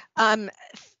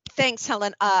 Thanks,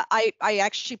 Helen. I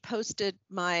actually posted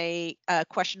my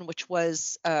question, which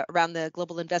was around the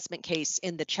global investment case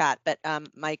in the chat, but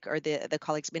Mike or the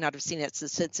colleagues may not have seen it. So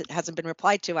since it hasn't been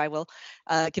replied to, I will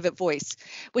give it voice,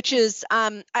 which is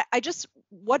I just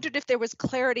wondered if there was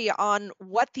clarity on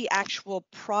what the actual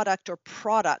product or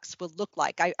products would look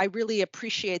like. I really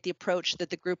appreciate the approach that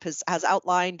the group has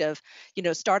outlined of,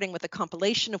 starting with a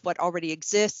compilation of what already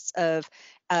exists, of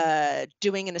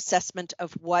doing an assessment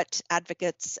of what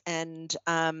advocates and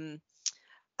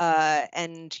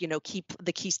keep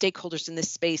the key stakeholders in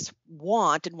this space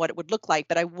want and what it would look like.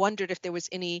 But I wondered if there was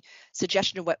any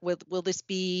suggestion of what will this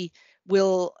be?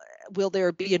 Will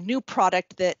there be a new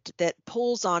product that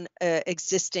pulls on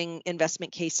existing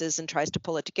investment cases and tries to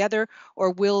pull it together,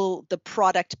 or will the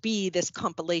product be this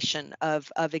compilation of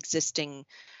existing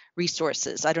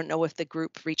resources? I don't know if the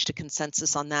group reached a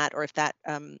consensus on that or if that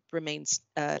remains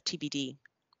TBD.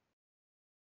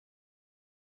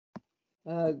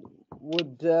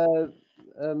 Would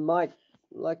Mike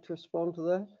like to respond to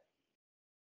that?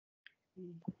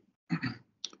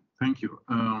 Thank you.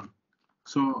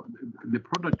 So the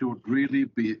product would really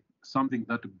be something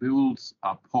that builds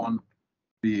upon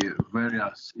the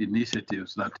various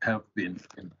initiatives that have been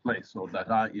in place or that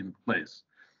are in place.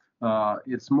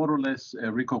 It's more or less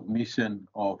a recognition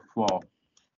of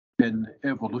an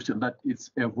evolution, that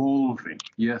it's evolving.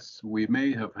 Yes, we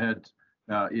may have had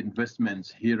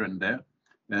investments here and there,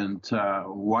 and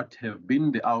what have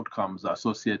been the outcomes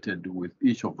associated with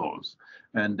each of those,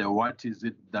 and what is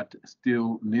it that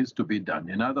still needs to be done.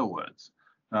 In other words,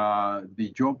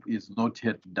 the job is not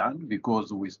yet done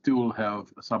because we still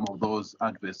have some of those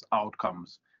adverse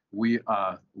outcomes we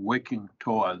are working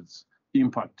towards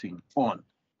impacting on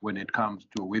when it comes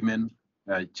to women,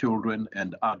 children,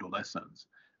 and adolescents.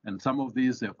 And some of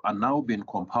these are now being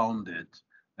compounded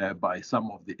by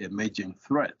some of the emerging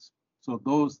threats. So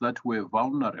those that were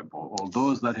vulnerable, or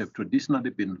those that have traditionally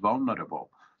been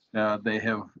vulnerable,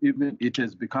 it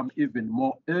has become even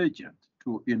more urgent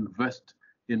to invest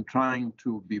in trying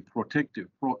to be protective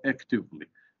proactively,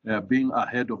 being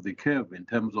ahead of the curve in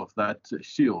terms of that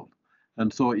shield.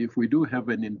 And so if we do have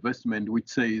an investment which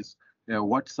says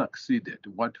what succeeded,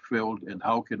 what failed, and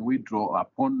how can we draw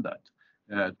upon that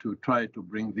to try to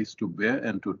bring this to bear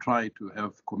and to try to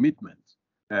have commitments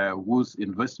whose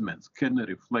investments can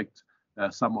reflect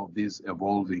some of these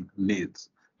evolving needs.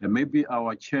 And maybe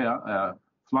our chair,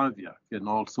 Flavia, can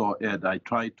also add. I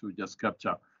tried to just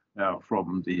capture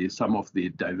from some of the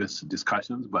diverse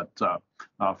discussions, but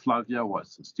Flavia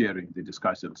was steering the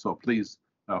discussion. So please,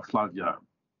 Flavia,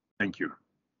 thank you.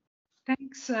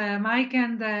 Thanks, Mike.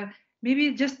 And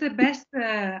maybe just the best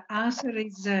answer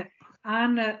is,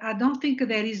 Anne, I don't think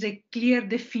there is a clear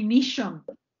definition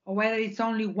of whether it's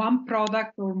only one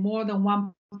product or more than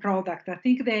one product. I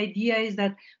think the idea is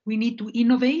that we need to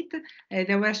innovate.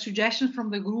 There were suggestions from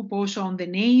the group also on the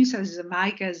names, as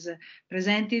Mike has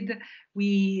presented.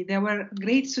 There were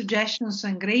great suggestions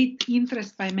and great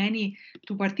interest by many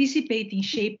to participate in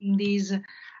shaping these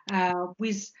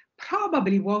with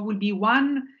probably what will be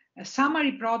one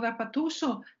summary product, but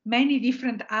also many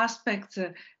different aspects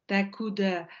that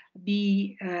could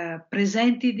be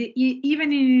presented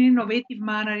even in an innovative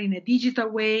manner, in a digital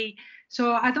way.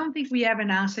 So I don't think we have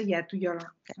an answer yet to your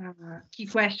key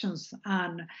questions,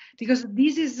 Anne, because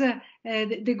this is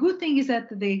the good thing is that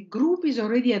the group is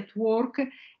already at work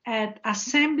at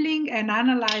assembling and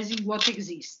analyzing what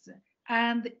exists,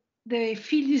 and the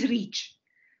field is rich.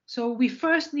 So we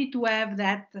first need to have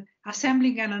that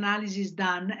assembling and analysis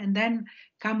done, and then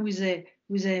come with a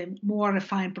more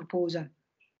refined proposal.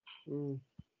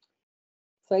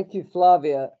 Thank you,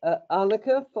 Flavia.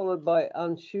 Annika, followed by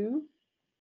Anshu.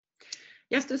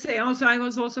 Just to say also, I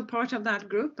was also part of that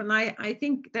group, and I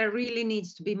think there really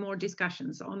needs to be more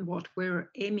discussions on what we're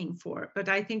aiming for. But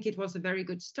I think it was a very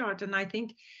good start, and I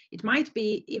think it might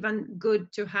be even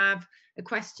good to have a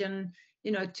question,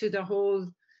 to the whole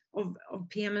of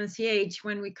PMNCH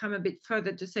when we come a bit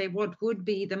further to say what would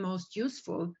be the most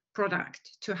useful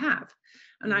product to have.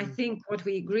 And I think what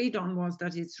we agreed on was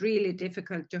that it's really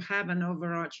difficult to have an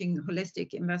overarching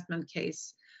holistic investment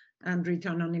case and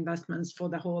return on investments for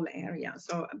the whole area.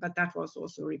 So, but that was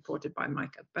also reported by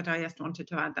Michael, but I just wanted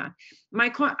to add that.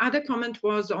 My other comment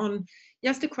was on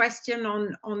just a question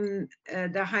on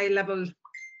the high level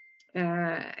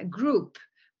group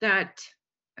that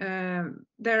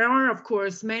there are, of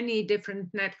course, many different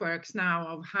networks now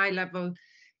of high level,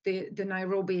 the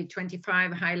Nairobi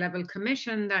 25 high level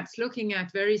commission that's looking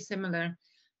at very similar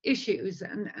issues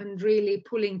and really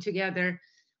pulling together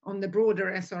on the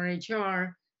broader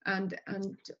SRHR and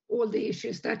all the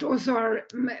issues that also are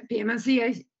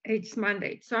PMNCH's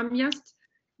mandate. So I'm just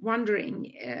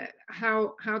wondering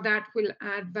how that will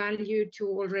add value to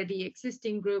already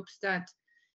existing groups that,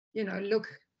 look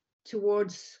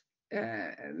towards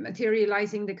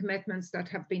materializing the commitments that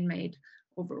have been made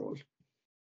overall.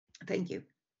 Thank you.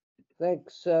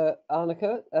 Thanks,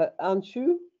 Annika.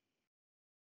 Anshu?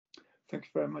 Thank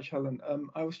you very much, Helen.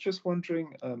 I was just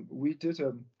wondering, we did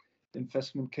an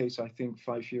investment case, I think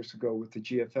 5 years ago with the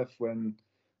GFF when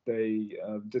they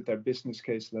did their business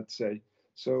case, let's say.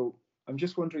 So I'm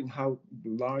just wondering how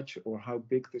large or how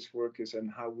big this work is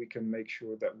and how we can make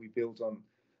sure that we build on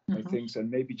things and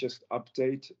maybe just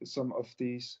update some of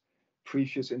these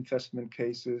previous investment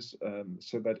cases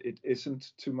so that it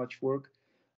isn't too much work.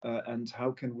 And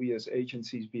how can we as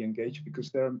agencies be engaged? Because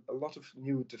there are a lot of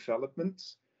new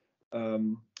developments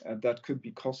that could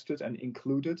be costed and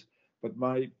included. But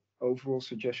my overall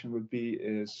suggestion would be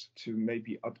is to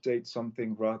maybe update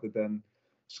something rather than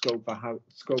scope out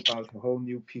a whole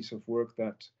new piece of work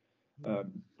that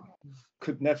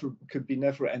could be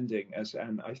never ending, as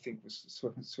Anne I think was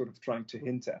sort of trying to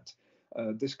hint at.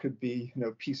 This could be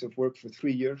a piece of work for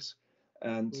 3 years.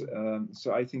 And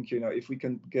so I think, if we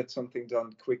can get something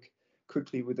done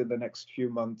quickly within the next few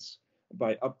months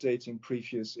by updating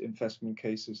previous investment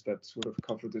cases that sort of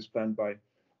cover this band by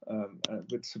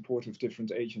with support of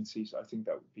different agencies, I think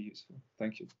that would be useful.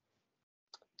 Thank you.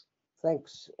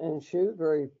 Thanks, Anshu.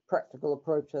 Very practical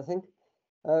approach, I think.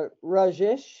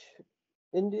 Rajesh,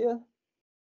 India.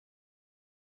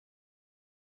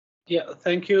 Yeah,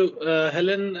 thank you,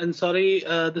 Helen. And sorry,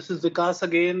 this is Vikas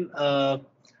again.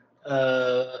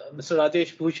 Mr.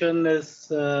 Rajesh Bhushan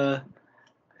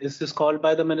is called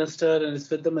by the minister and is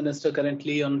with the minister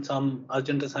currently on some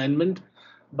urgent assignment.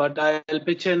 But I'll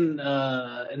pitch in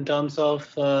terms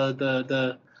of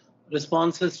the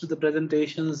responses to the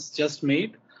presentations just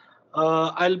made.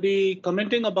 I'll be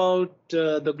commenting about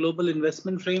the global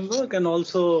investment framework and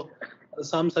also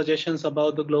some suggestions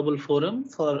about the global forum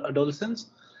for adolescents.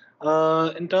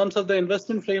 In terms of the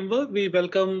investment framework, we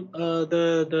welcome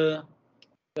the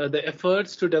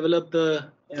efforts to develop the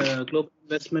global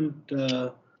investment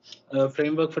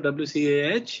framework for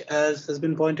WCAH. As has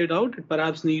been pointed out, it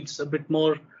perhaps needs a bit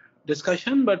more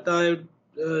discussion, but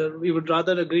we would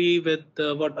rather agree with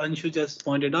what Anshu just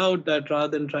pointed out, that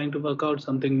rather than trying to work out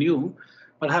something new,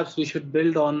 perhaps we should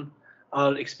build on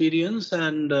our experience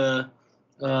and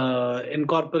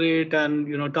incorporate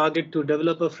and target to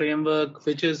develop a framework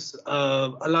which is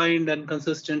aligned and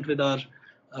consistent with our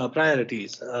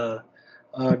priorities.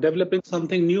 Developing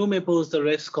something new may pose the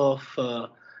risk of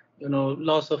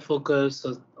loss of focus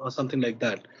or something like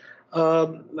that.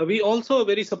 We also are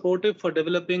very supportive for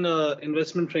developing an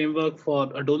investment framework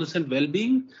for adolescent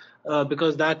well-being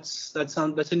because that's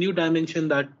a new dimension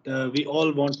that we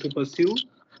all want to pursue.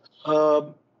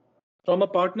 From a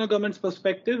partner government's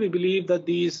perspective, we believe that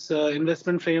these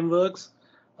investment frameworks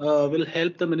will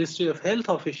help the Ministry of Health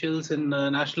officials in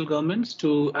national governments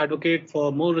to advocate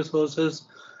for more resources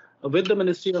with the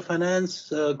Ministry of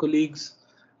Finance colleagues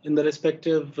in the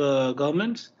respective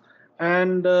governments,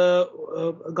 and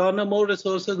garner more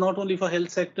resources not only for health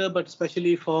sector but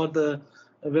especially for the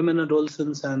women,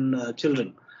 adolescents, and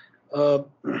children.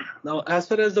 Now, as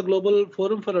far as the Global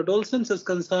Forum for Adolescents is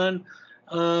concerned,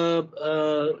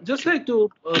 just like to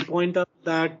point out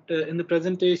that in the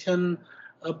presentation,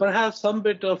 perhaps some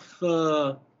bit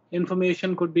of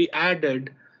information could be added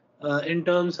in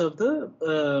terms of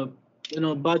the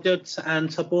budgets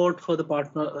and support for the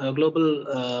partner Global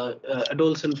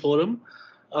Adolescent Forum.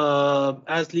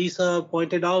 As Lisa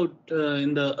pointed out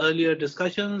in the earlier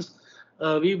discussions,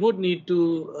 we would need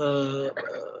to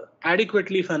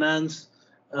adequately finance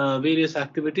various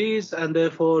activities, and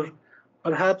therefore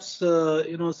perhaps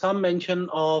some mention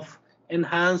of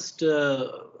enhanced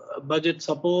budget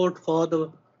support for the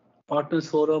Partners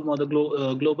Forum or the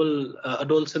Global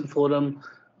Adolescent Forum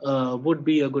would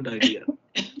be a good idea.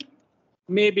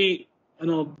 Maybe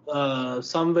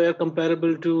somewhere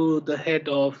comparable to the head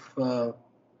of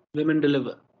Women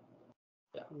Deliver.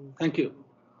 Yeah. Thank you.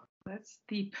 That's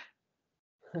deep.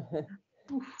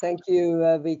 Thank you,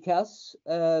 Vikas.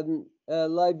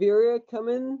 Liberia, come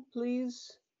in,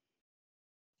 please.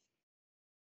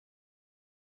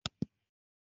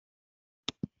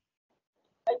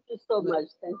 Thank you so much.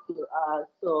 Thank you.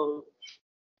 So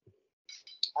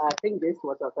I think this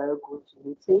was a very good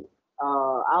meeting.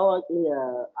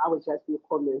 I would just be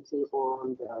commenting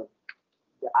on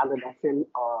the other lesson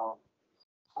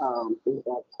in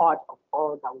the part of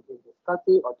all that we've been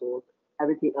discussing, although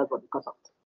everything else was because of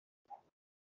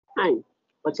time.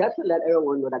 But just to let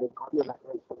everyone know that the government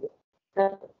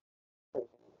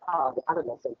the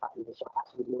adolescent population,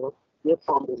 as we know, they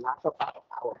form the larger part of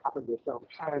our population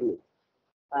pyramid.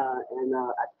 And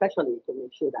especially to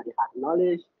make sure that they have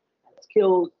knowledge and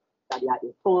skills, that they are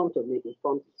informed to make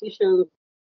informed decisions,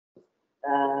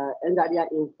 and that they are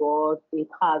involved in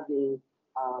having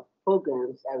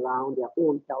programs around their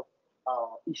own health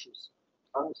issues.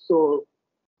 So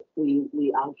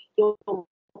we are so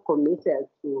committed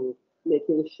to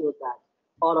making sure that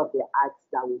all of the acts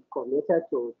that we've committed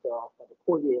to for the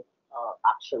polio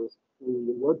actions,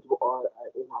 we will do all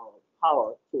in our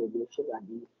power to make sure that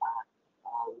these are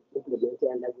implemented.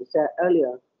 And like we said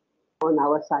earlier, on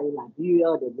our side in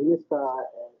Liberia, the minister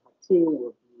and her team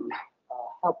will be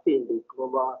helping the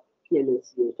global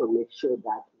PMNCH to make sure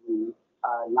that we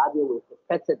lobby with the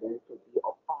president to be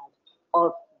a part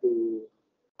of the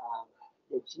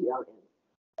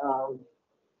GLN.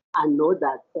 I know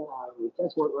that we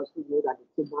just want us to know that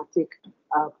the thematic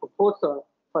proposal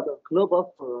for the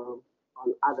global forum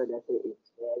on adolescents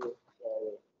is very,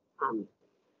 very harmful.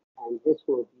 And this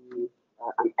will be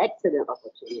an excellent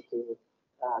opportunity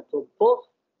to both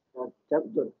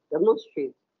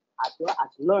demonstrate as well as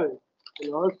learn,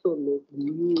 and also make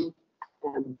new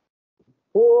and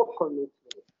more commitment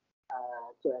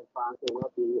to advance the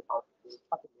well-being of the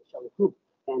population group.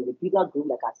 And the bigger group,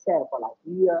 like I said, for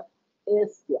Liberia,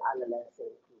 is the adolescent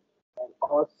group. And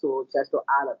also, just to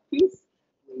add a piece,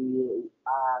 we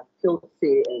still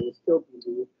say and we still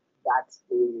believe that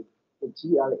the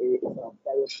GLA is a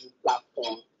very good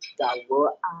platform that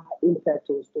will add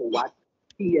impetus to what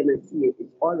PMNCH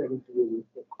is already doing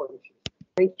with the country.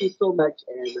 Thank you so much,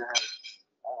 and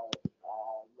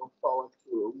look forward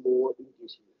to more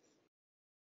engagement.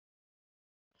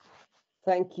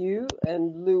 Thank you.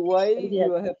 And Lu Wei,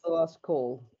 you have the last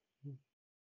call.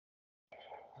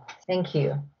 Thank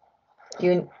you.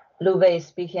 Lu Wei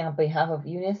speaking on behalf of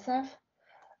UNICEF.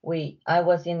 I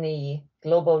was in the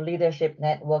Global Leadership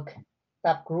Network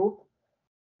subgroup.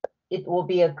 It will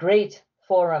be a great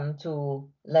forum to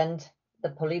lend the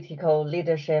political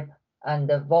leadership and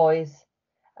the voice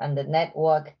and the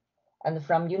network. And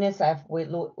from UNICEF, we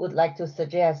would like to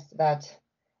suggest that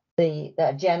the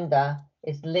agenda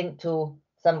is linked to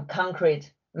some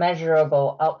concrete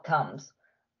measurable outcomes,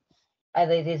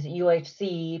 either it is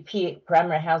UHC,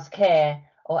 primary health care,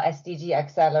 or SDG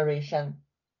acceleration.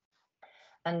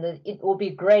 And it will be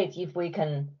great if we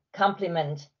can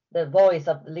complement the voice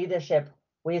of leadership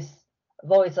with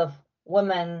voice of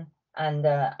women and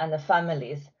the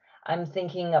families. I'm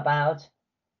thinking of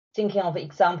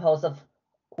examples of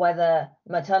whether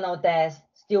maternal death,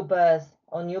 stillbirth,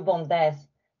 or newborn death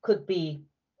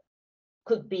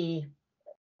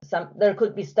there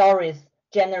could be stories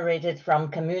generated from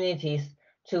communities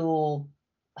to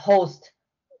hold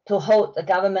the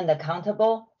government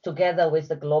accountable together with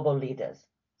the global leaders.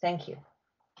 Thank you.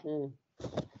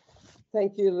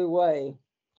 Thank you, Lu Wei.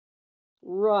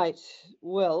 Right.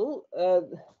 Well,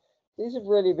 these have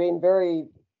really been very,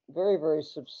 very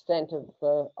substantive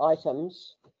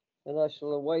items, and I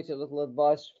shall await a little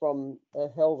advice from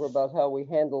Helga about how we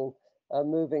handle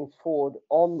moving forward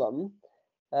on them.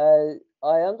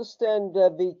 I understand,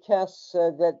 Vikas,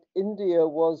 that India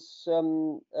was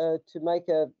to make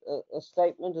a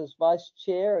statement as vice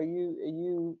chair. Are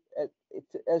you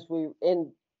as we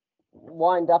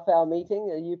wind up our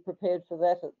meeting? Are you prepared for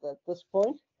that at this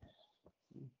point?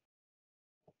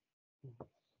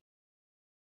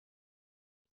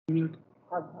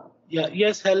 Yeah.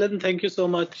 Yes, Helen. Thank you so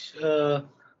much for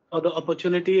the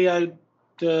opportunity. I'd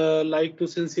like to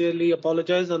sincerely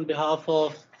apologize on behalf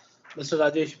of Mr.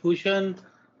 Rajesh Bhushan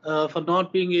for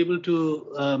not being able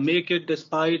to make it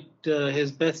despite his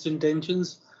best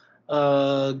intentions,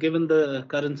 given the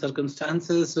current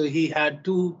circumstances. So he had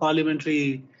 2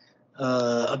 parliamentary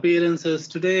appearances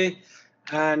today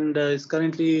and is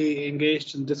currently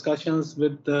engaged in discussions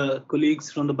with the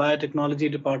colleagues from the Biotechnology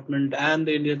Department and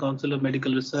the Indian Council of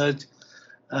Medical Research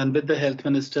and with the Health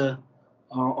Minister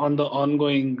on the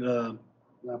ongoing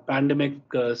pandemic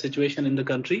situation in the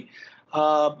country. He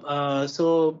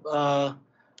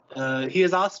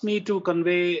has asked me to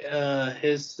convey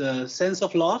his sense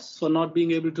of loss for not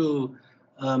being able to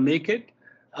make it,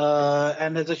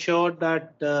 and has assured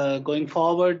that going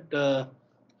forward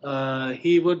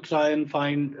he would try and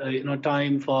find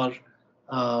time for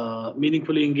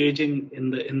meaningfully engaging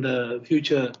in the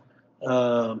future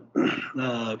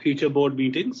future board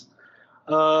meetings.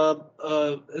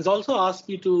 Has also asked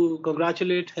me to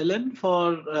congratulate Helen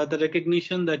for the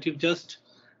recognition that you've just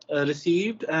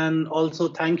received, and also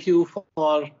thank you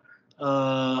for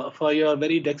your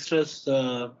very dexterous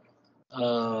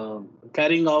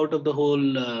carrying out of the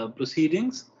whole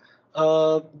proceedings.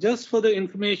 Just for the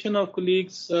information of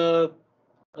colleagues,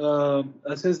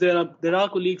 since there are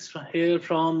colleagues here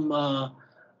from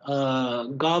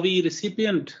Gavi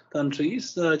recipient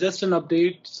countries, just an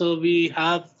update. So we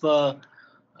have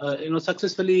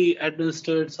successfully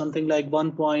administered something like more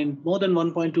than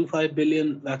 1.25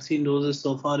 billion vaccine doses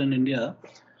so far in India,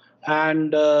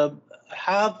 and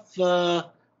have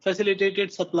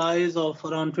facilitated supplies of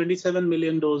around 27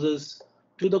 million doses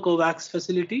to the COVAX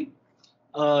facility.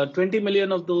 20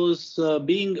 million of those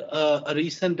being a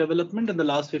recent development in the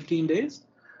last 15 days.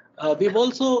 We've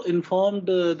also informed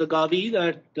the Gavi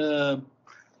that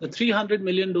the 300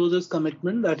 million doses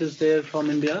commitment that is there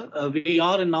from India, we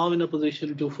are now in a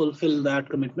position to fulfill that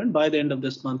commitment by the end of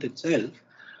this month itself.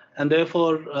 And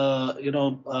therefore,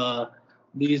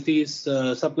 these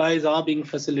supplies are being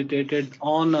facilitated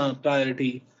on a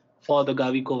priority for the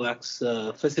Gavi COVAX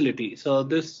facility. So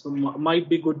this might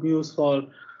be good news for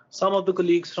some of the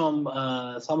colleagues from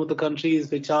some of the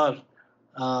countries which are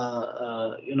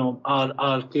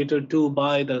catered to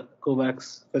by the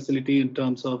COVAX facility in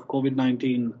terms of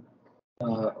COVID-19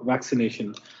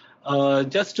 vaccination.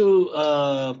 Just to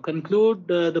conclude,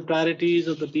 the priorities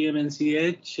of the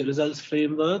PMNCH results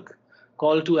framework,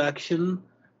 call to action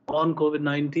on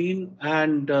COVID-19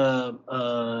 and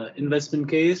investment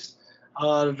case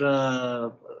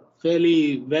are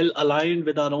fairly well aligned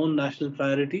with our own national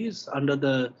priorities under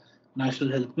the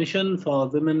National Health Mission for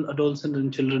women, adolescents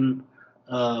and children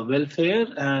welfare,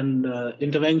 and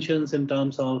interventions in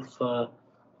terms of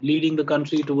leading the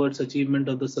country towards achievement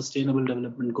of the Sustainable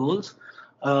Development Goals.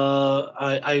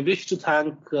 I wish to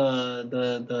thank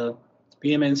the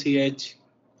PMNCH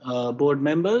board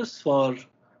members for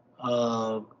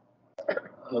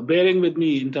bearing with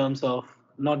me in terms of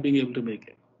not being able to make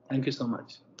it. Thank you so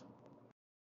much.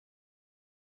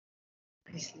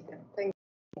 Thank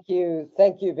you,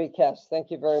 Vikas. Thank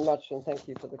you very much, and thank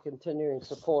you for the continuing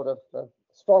support of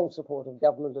strong support of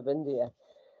Government of India.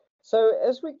 So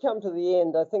as we come to the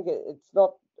end, I think it's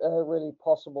not really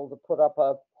possible to put up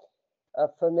a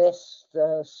finessed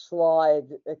slide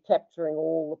capturing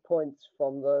all the points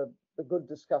from the good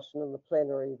discussion in the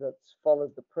plenary that's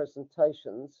followed the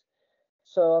presentations.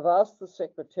 So I've asked the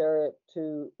Secretariat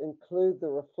to include the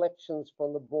reflections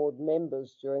from the board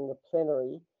members during the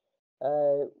plenary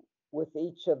with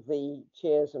each of the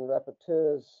chairs and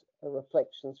rapporteurs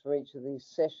reflections from each of these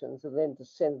sessions, and then to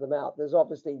send them out. There's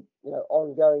obviously,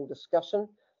 ongoing discussion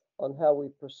on how we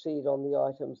proceed on the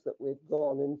items that we've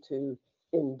gone into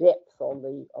in depth on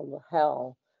the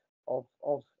how of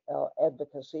our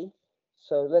advocacy.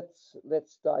 So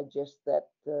let's digest that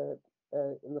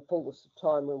in the fullness of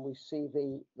time when we see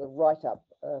the write-up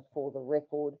for the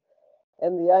record.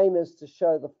 And the aim is to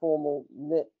show the formal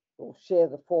share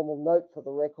the formal note for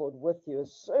the record with you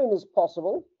as soon as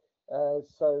possible,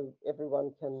 so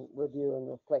everyone can review and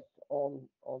reflect on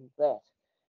that.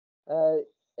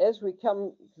 As we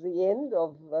come to the end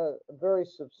of a very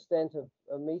substantive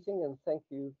meeting, and thank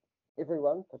you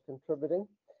everyone for contributing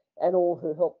and all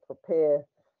who helped prepare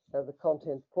the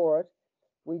content for it,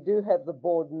 we do have the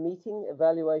board meeting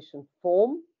evaluation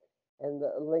form, and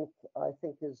the link I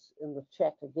think is in the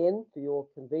chat again for your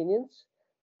convenience.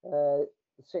 The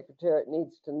Secretariat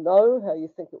needs to know how you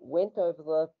think it went over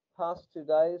the past 2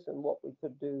 days and what we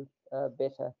could do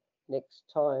better next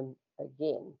time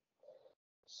again.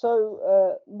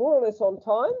 So more or less on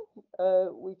time,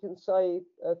 we can say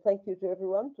thank you to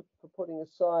everyone for putting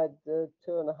aside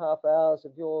 2.5 hours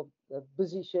of your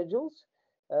busy schedules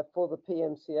for the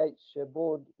PMCH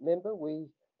board member. We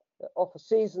offer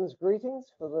season's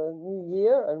greetings for the new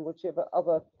year and whichever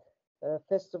other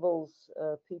festivals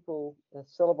people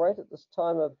celebrate at this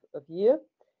time of year.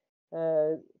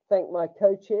 Thank my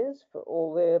co-chairs for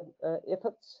all their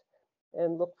efforts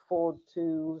and look forward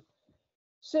to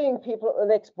seeing people at the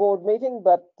next board meeting.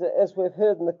 But as we've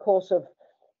heard in the course of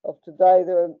today,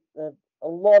 there are a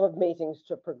lot of meetings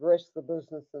to progress the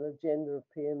business and agenda of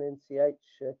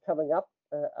PMNCH coming up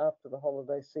after the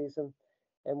holiday season.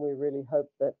 And we really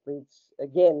hope that leads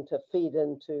again to feed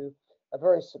into a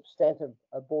very substantive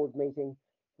board meeting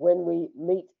when we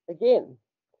meet again.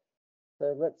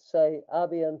 So let's say a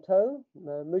bientôt,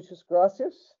 muchas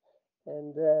gracias,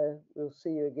 and we'll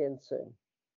see you again soon.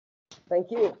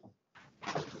 Thank you.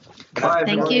 Bye,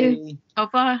 Thank you. Au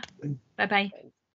revoir. Bye-bye.